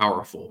and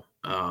powerful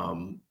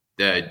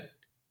that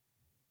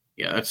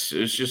that's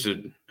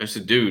a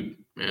dude,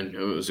 man. It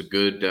was a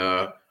good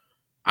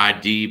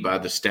ID by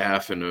the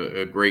staff and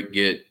a great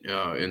get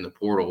in the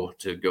portal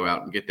to go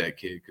out and get that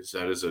kid, because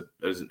that is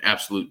an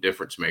absolute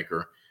difference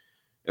maker.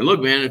 And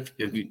look, man,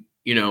 if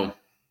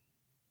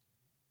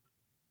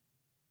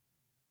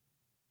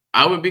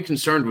I would be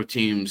concerned with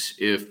teams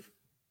if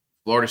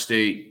Florida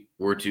State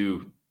were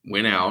to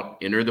win out,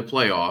 enter the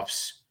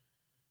playoffs,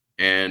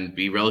 and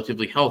be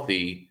relatively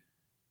healthy.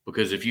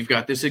 Because if you've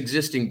got this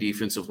existing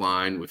defensive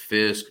line with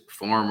Fisk,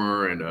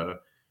 Farmer, and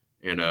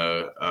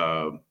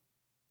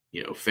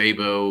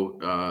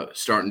Fabo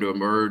starting to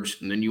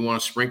emerge, and then you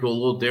want to sprinkle a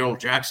little Daryl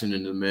Jackson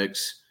into the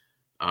mix,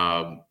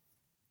 going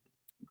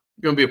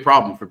to be a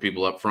problem for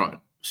people up front.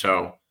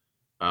 So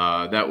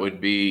that would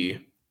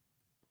be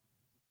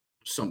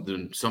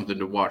something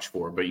to watch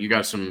for. But you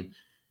got some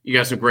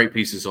great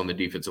pieces on the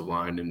defensive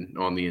line and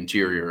on the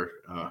interior,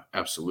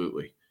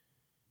 absolutely.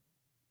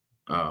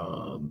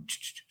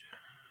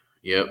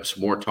 Yep, some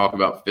more talk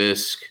about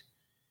Fisk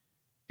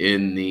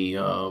in the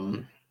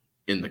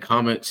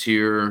comments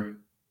here.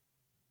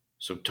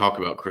 So talk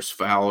about Chris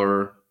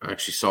Fowler. I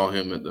actually saw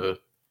him at the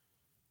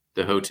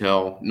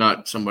hotel.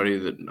 Not somebody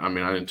that I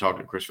didn't talk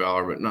to Chris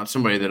Fowler, but not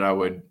somebody that I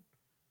would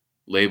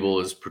label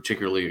as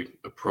particularly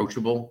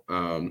approachable.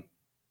 I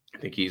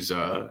think he's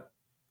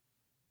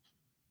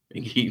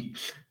he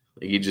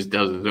just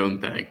does his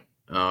own thing.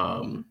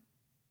 And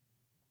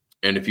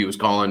if he was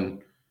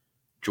calling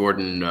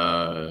Jordan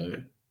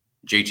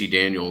JT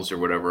Daniels or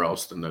whatever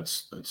else, then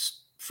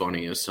that's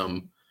funny, as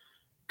some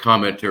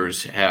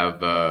commenters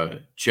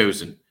have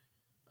chosen.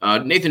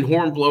 Nathan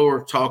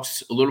Hornblower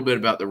talks a little bit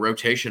about the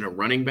rotation of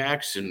running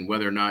backs and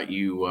whether or not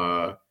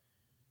maybe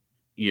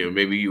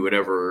you would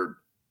ever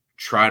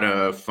try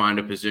to find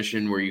a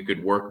position where you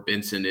could work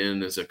Benson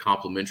in as a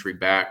complementary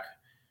back,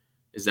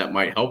 as that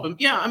might help him.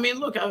 Yeah,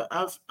 look,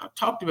 I've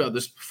talked about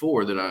this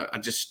before, that I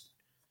just,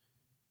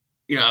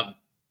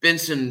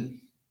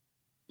 Benson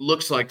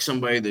looks like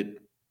somebody that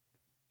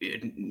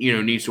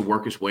needs to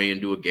work his way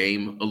into a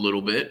game a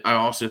little bit. I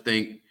also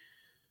think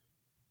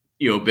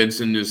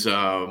Benson is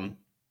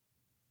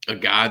a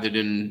guy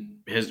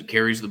that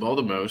carries the ball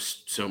the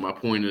most. So my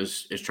point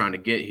is trying to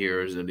get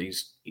here is that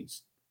he's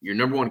your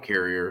number one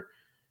carrier,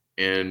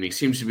 and he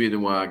seems to be the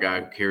one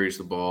guy who carries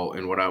the ball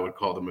in what I would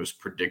call the most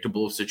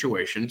predictable of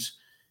situations.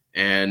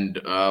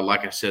 And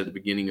like I said at the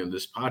beginning of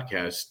this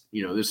podcast,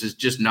 this is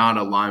just not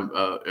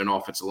an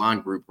offensive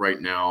line group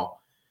right now,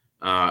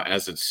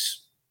 as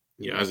it's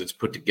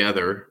put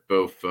together,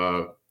 both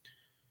from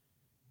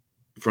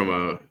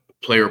a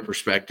player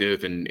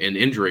perspective and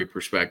injury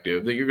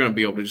perspective, that you're going to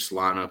be able to just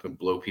line up and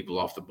blow people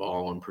off the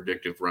ball in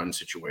predictive run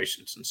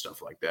situations and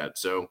stuff like that.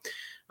 So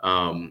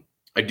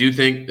I do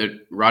think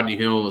that Rodney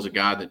Hill is a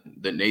guy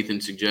that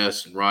Nathan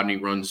suggests, and Rodney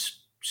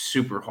runs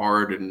super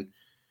hard and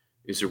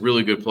is a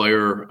really good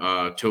player.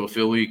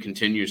 Toafili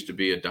continues to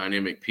be a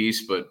dynamic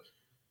piece, but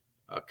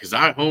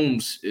Keziah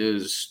Holmes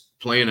is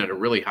playing at a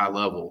really high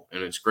level,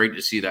 and it's great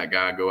to see that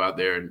guy go out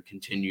there and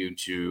continue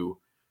to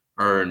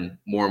earn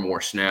more and more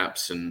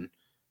snaps. And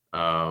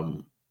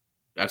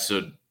it's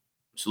a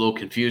little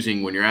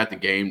confusing when you're at the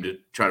game to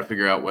try to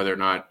figure out whether or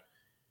not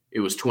it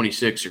was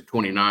 26 or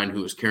 29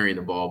 who was carrying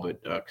the ball.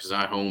 But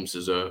Keziah Holmes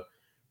is a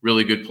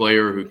really good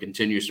player who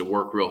continues to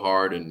work real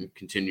hard and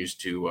continues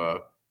to,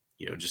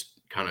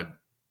 just kind of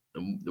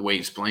the way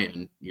he's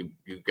playing,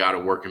 you've got to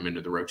work him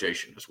into the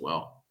rotation as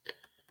well.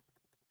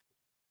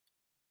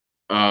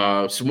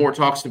 Some more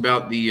talks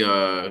about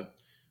the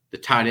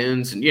tight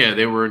ends, and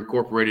they were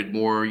incorporated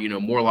more.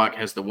 Morlock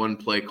has the one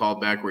play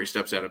called back where he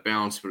steps out of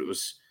bounds, but it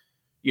was,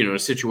 a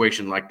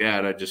situation like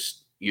that.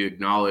 You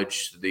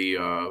acknowledge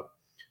the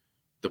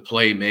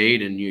play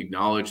made, and you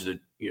acknowledge that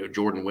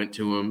Jordan went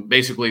to him,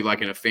 basically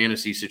like in a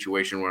fantasy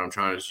situation. What I'm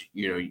trying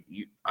to,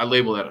 I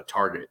label that a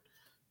target.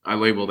 I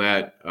label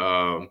that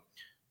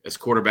as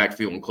quarterback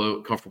feeling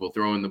comfortable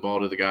throwing the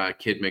ball to the guy.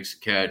 Kid makes a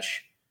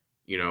catch.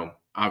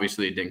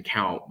 Obviously it didn't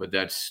count, but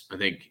that's, I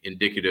think,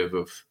 indicative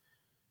of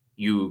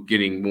you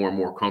getting more and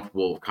more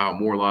comfortable with Kyle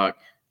Morlock.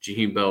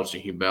 Jaheim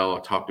Bell, I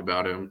talked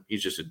about him.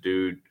 He's just a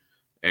dude.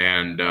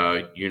 And,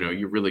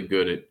 you're really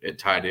good at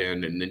tight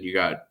end. And then you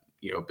got,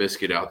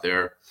 Biscuit out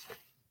there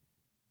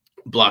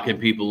blocking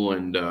people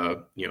and,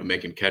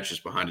 making catches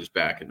behind his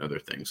back and other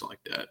things like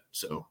that.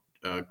 So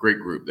great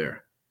group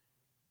there.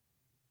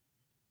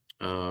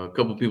 A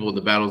couple people in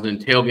the Battles in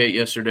tailgate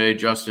yesterday.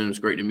 Justin, it's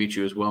great to meet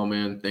you as well,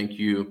 man. Thank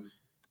you.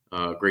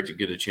 Great to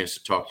get a chance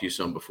to talk to you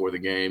some before the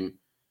game.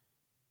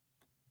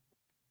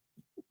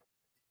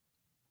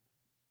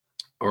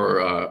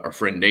 our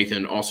friend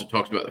Nathan also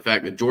talked about the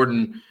fact that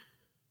Jordan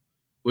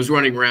was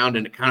running around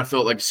and it kind of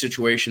felt like a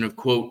situation of,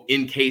 quote,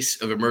 in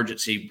case of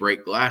emergency,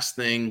 break glass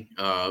thing.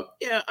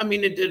 Yeah, I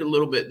mean, it did a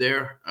little bit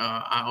there.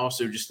 I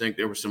also just think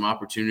there were some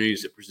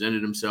opportunities that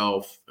presented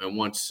himself. And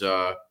once,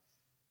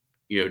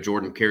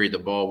 Jordan carried the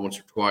ball once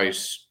or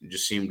twice, it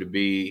just seemed to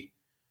be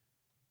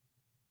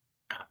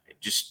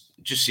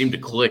just seemed to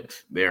click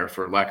there,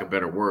 for lack of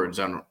better words.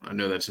 I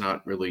know that's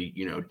not really,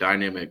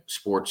 dynamic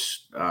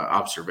sports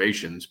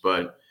observations,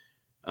 but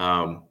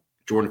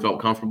Jordan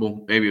felt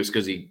comfortable. Maybe it was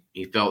because he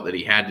felt that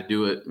he had to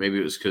do it. Maybe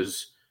it was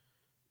because,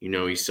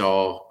 he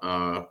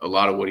saw a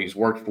lot of what he's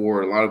worked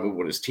for, a lot of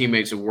what his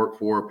teammates have worked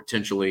for,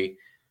 potentially,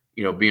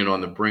 being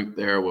on the brink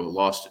there with a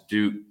loss to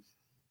Duke.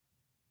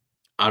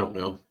 I don't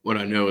know. What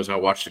I know is I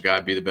watched the guy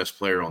be the best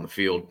player on the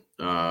field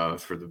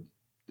for the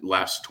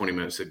last 20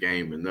 minutes of the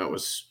game, and that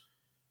was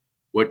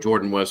what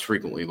Jordan was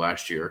frequently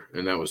last year,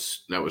 and that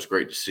was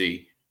great to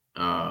see.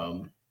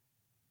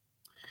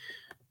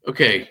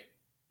 Okay,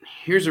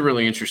 here's a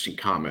really interesting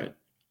comment.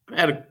 I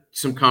had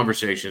some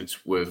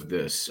conversations with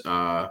this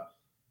Mr.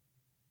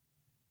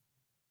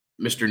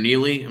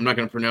 Neely. I'm not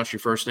going to pronounce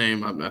your first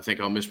name. I think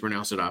I'll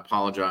mispronounce it. I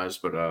apologize,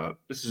 but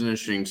this is an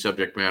interesting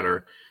subject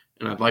matter,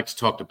 and I'd like to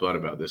talk to Bud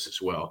about this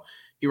as well.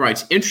 He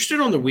writes,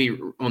 interested on the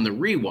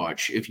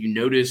rewatch if you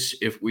notice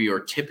if we are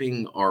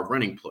tipping our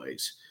running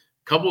plays.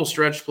 Couple of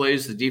stretch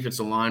plays, the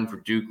defensive line for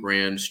Duke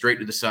ran straight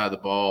to the side of the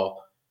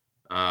ball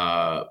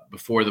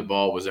before the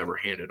ball was ever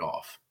handed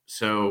off.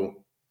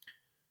 So,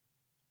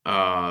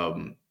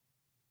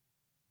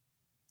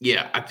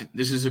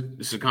 this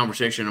is a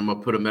conversation. I'm going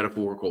to put a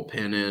metaphorical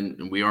pin in,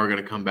 and we are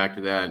going to come back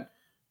to that.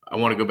 I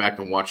want to go back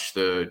and watch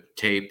the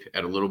tape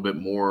at a little bit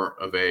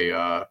more of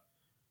a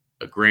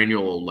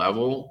granular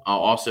level. I'll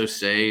also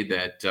say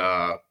that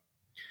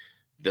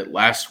that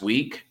last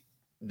week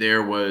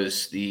there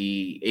was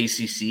the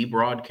ACC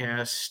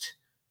broadcast,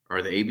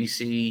 or the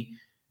ABC,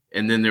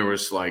 and then there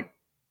was what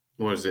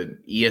was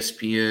it,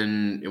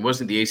 ESPN? It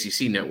wasn't the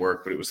ACC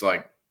network, but it was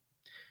I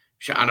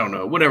don't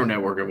know, whatever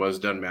network it was,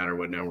 doesn't matter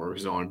what network it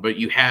was on. But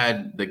you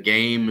had the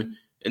game,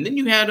 and then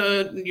you had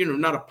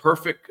not a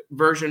perfect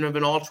version of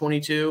an all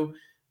 22,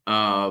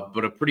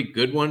 but a pretty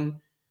good one.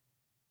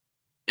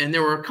 And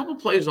there were a couple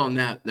plays on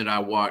that I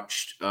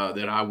watched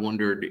that I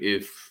wondered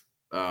if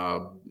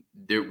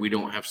we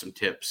don't have some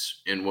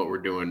tips in what we're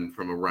doing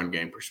from a run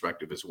game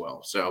perspective as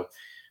well. So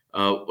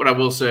what I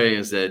will say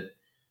is that,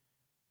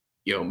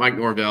 Mike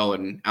Norvell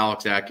and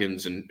Alex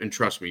Atkins, and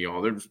trust me,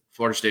 y'all,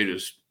 Florida State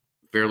is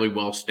fairly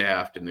well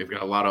staffed, and they've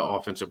got a lot of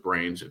offensive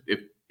brains.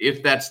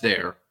 If that's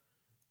there,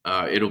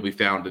 it'll be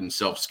found in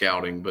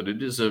self-scouting. But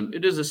it is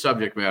a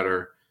subject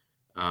matter,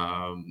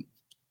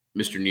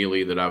 Mr.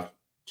 Neely, that I've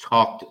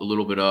talked a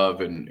little bit of,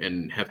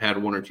 and have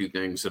had one or two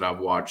things that I've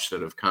watched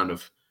that have kind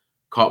of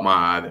caught my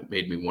eye that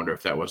made me wonder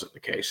if that wasn't the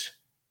case.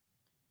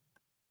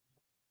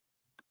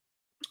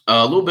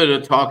 A little bit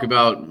of talk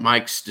about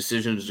Mike's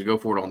decisions to go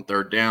for it on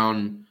third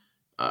down.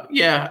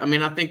 Yeah, I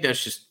mean, I think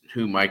that's just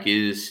who Mike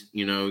is.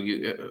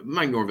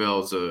 Mike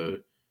Norvell is a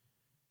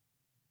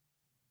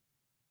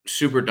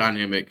super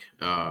dynamic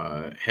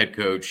head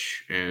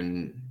coach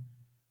and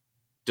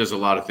does a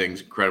lot of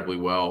things incredibly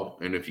well.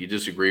 And if you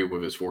disagree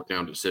with his fourth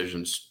down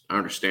decisions, I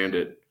understand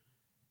it.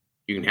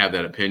 You can have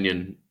that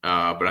opinion,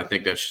 but I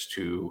think that's just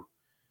who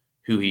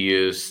he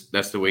is.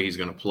 That's the way he's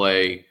going to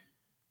play.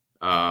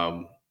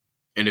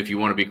 And if you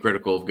want to be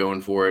critical of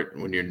going for it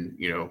when you're,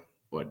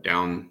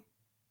 down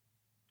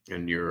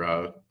and you're,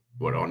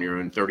 on your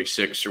own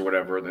 36 or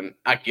whatever, then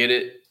I get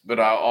it. But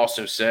I'll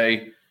also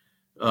say,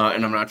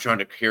 and I'm not trying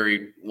to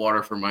carry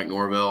water for Mike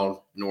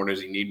Norvell, nor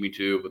does he need me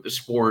to, but the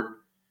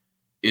sport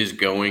is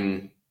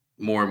going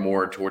more and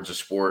more towards a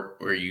sport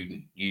where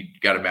you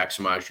got to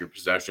maximize your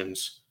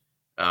possessions.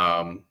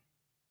 And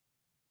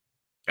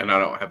I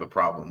don't have a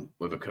problem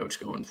with a coach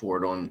going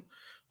for it on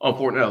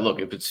fourth. Now, look,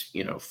 if it's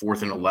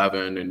 4th and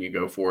 11 and you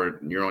go for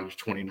it and you're on your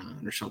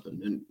 29 or something,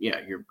 then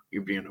yeah,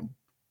 you're being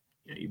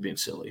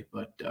silly.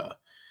 But I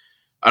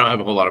don't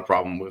have a whole lot of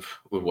problem with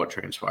what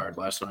transpired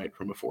last night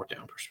from a fourth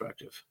down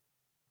perspective.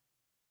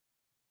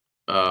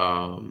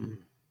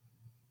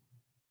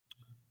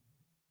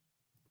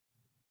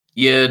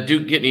 Yeah,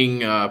 Duke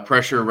getting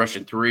pressure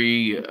rushing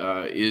 3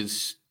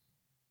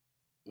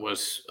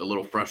 was a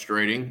little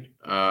frustrating.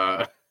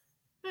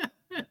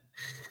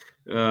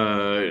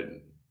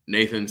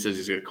 Nathan says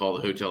he's going to call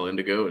the Hotel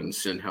Indigo and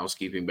send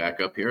housekeeping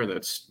back up here.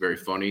 That's very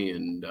funny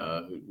and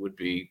would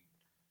be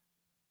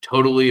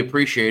totally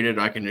appreciated,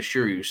 I can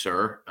assure you,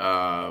 sir.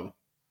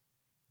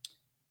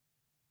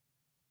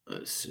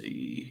 Let's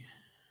see.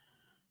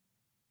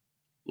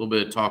 A little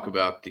bit of talk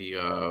about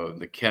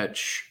the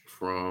catch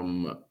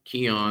from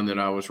Keon that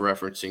I was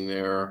referencing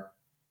there.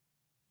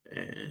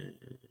 And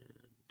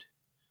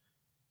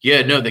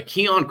yeah, no, the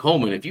Keon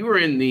Coleman. If you were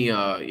in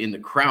the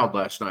crowd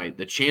last night,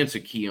 the chance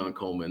of Keon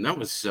Coleman, that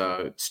was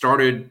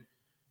started.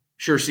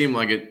 Sure seemed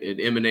like it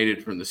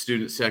emanated from the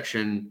student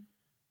section.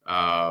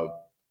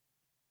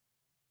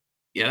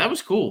 Yeah, that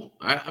was cool.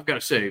 I've got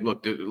to say,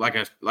 look, like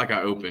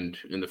I opened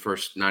in the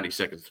first 90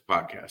 seconds of the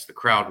podcast, the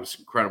crowd was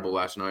incredible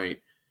last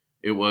night.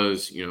 It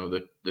was,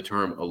 the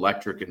term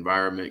electric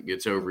environment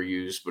gets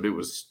overused, but it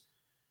was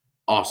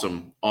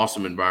awesome,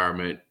 awesome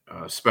environment,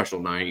 special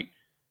night.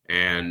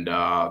 And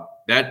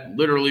that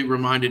literally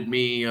reminded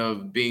me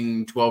of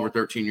being 12 or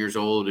 13 years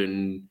old.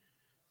 And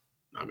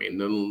I mean,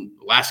 the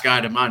last guy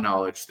to my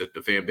knowledge that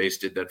the fan base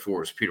did that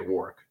for was Peter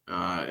Warwick.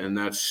 And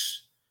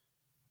that's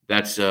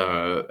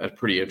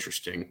pretty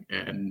interesting.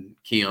 And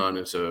Keon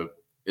is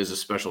a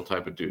special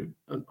type of dude,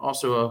 and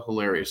also a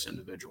hilarious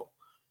individual.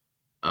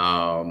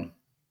 Um,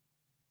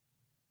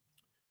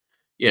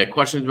 yeah,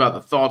 questions about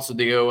the thoughts of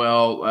the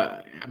OL.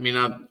 I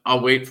mean, I'll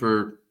wait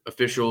for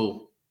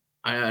official.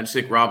 I just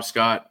think Rob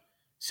Scott,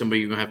 somebody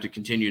you're gonna have to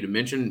continue to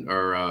mention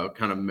or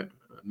kind of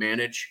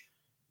manage,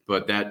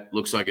 but that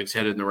looks like it's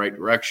headed in the right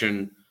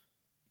direction.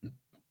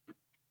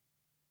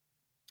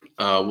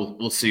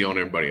 We'll see on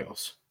everybody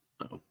else.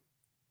 So.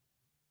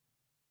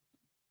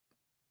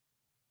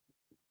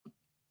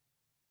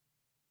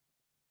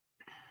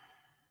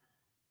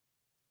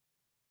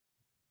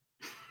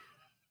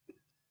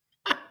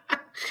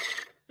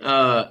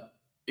 Uh,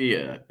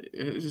 yeah,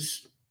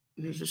 there's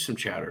just some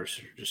chatters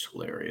that are just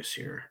hilarious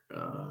here.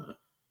 All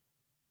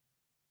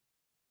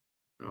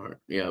right,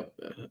 yeah,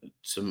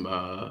 some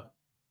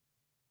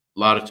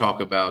lot of talk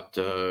about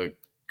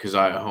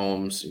Keziah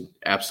Holmes.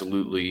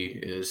 Absolutely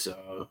is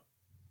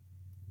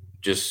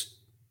just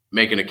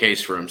making a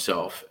case for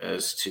himself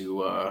as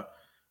to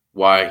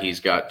why he's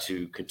got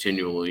to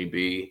continually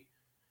be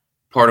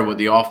part of what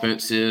the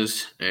offense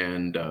is.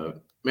 And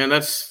man,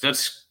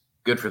 that's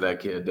good for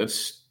that kid.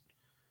 There's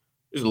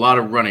a lot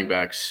of running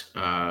backs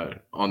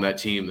on that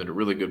team that are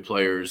really good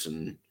players,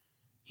 and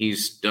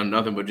he's done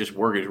nothing but just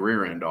work his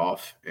rear end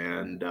off.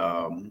 And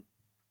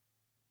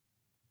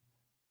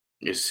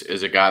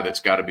is a guy that's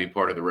got to be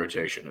part of the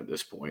rotation at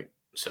this point.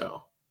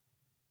 So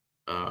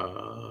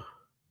uh,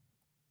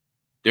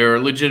 there are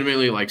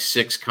legitimately like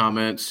 6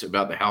 comments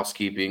about the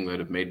housekeeping that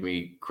have made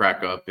me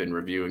crack up in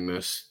reviewing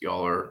this.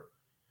 Y'all are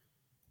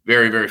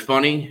very, very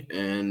funny,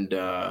 and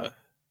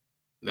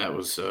that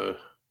was a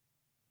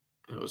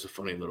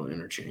funny little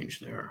interchange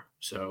there.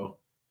 So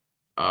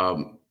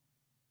um,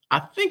 I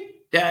think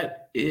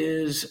that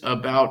is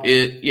about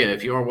it. Yeah,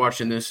 if you are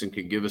watching this and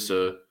could give us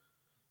a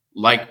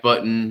like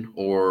button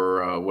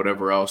or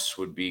whatever else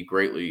would be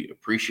greatly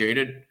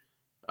appreciated.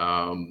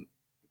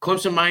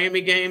 Clemson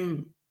Miami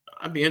game,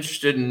 I'd be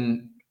interested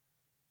in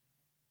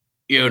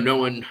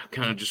knowing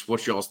kind of just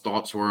what y'all's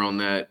thoughts were on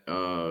that.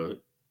 I'm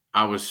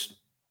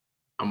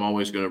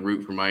always going to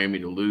root for Miami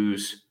to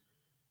lose,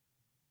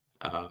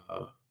 uh,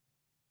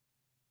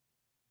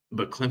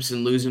 but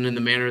Clemson losing in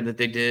the manner that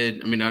they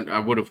did, I mean, I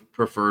would have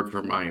preferred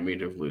for Miami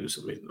to lose.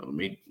 Let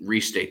me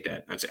restate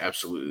that. That's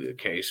absolutely the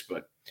case,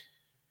 but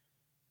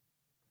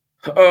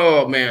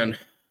oh man,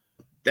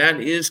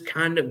 that is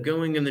kind of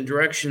going in the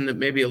direction that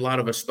maybe a lot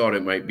of us thought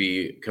it might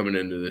be coming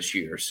into this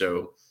year.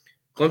 So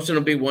Clemson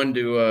will be one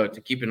to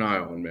keep an eye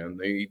on, man.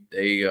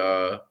 They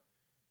a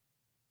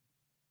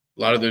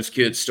lot of those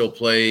kids still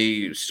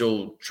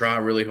try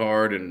really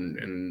hard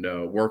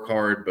and work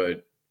hard,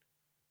 but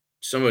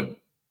some of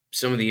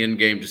some of the in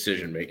game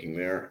decision making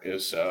there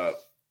is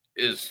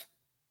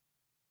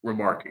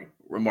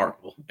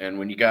remarkable. And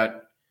when you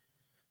got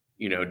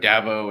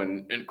Dabo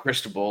and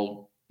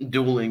Cristobal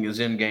dueling as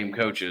in game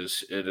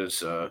coaches,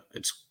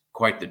 it's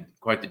quite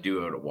the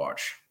duo to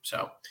watch.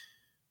 So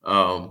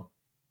um,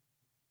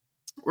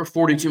 we're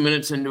 42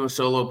 minutes into a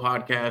solo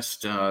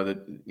podcast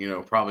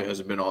that probably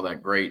hasn't been all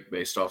that great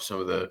based off some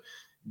of the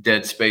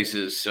dead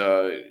spaces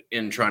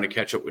in trying to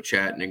catch up with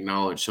chat and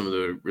acknowledge some of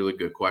the really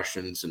good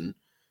questions and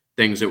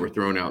things that were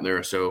thrown out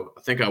there. So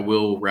I think I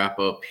will wrap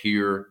up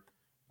here.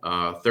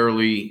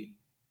 Thoroughly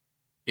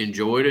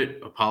enjoyed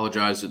it.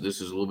 Apologize that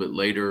this is a little bit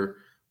later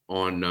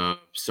on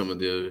some of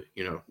the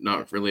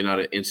not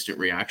an instant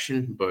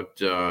reaction,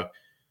 but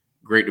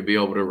great to be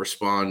able to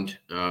respond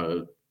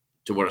to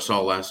what I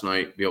saw last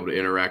night, be able to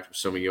interact with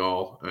some of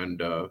y'all.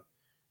 And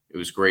it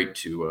was great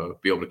to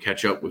be able to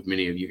catch up with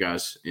many of you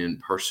guys in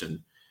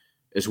person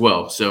as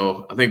well.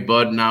 So I think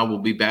Bud and I will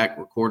be back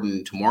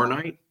recording tomorrow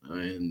night,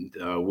 and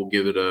we'll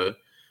give it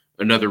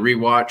another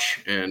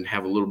rewatch and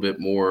have a little bit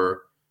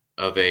more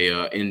of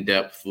a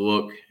in-depth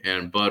look.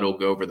 And Bud will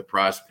go over the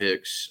prize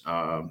picks.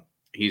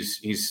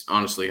 He's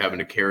honestly having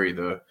to carry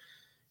the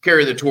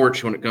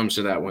torch when it comes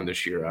to that one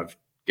this year. I've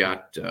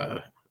got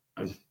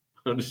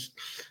I'm just,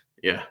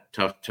 yeah,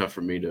 tough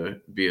for me to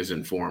be as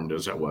informed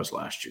as I was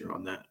last year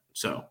on that.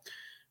 So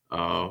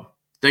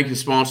thank you,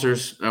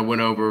 sponsors. I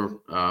went over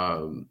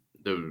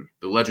the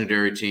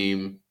legendary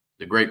team,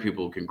 the great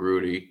people of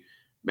Congruity,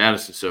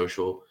 Madison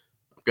Social.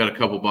 I've got a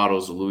couple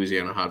bottles of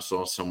Louisiana hot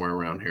sauce somewhere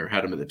around here.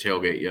 Had them at the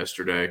tailgate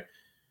yesterday.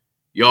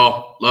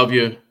 Y'all, love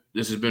you.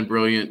 This has been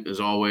brilliant as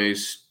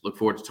always. Look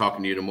forward to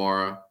talking to you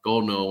tomorrow.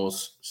 Gold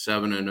Knowles,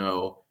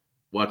 7-0.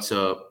 What's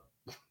up?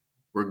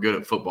 We're good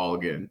at football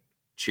again.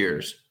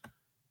 Cheers.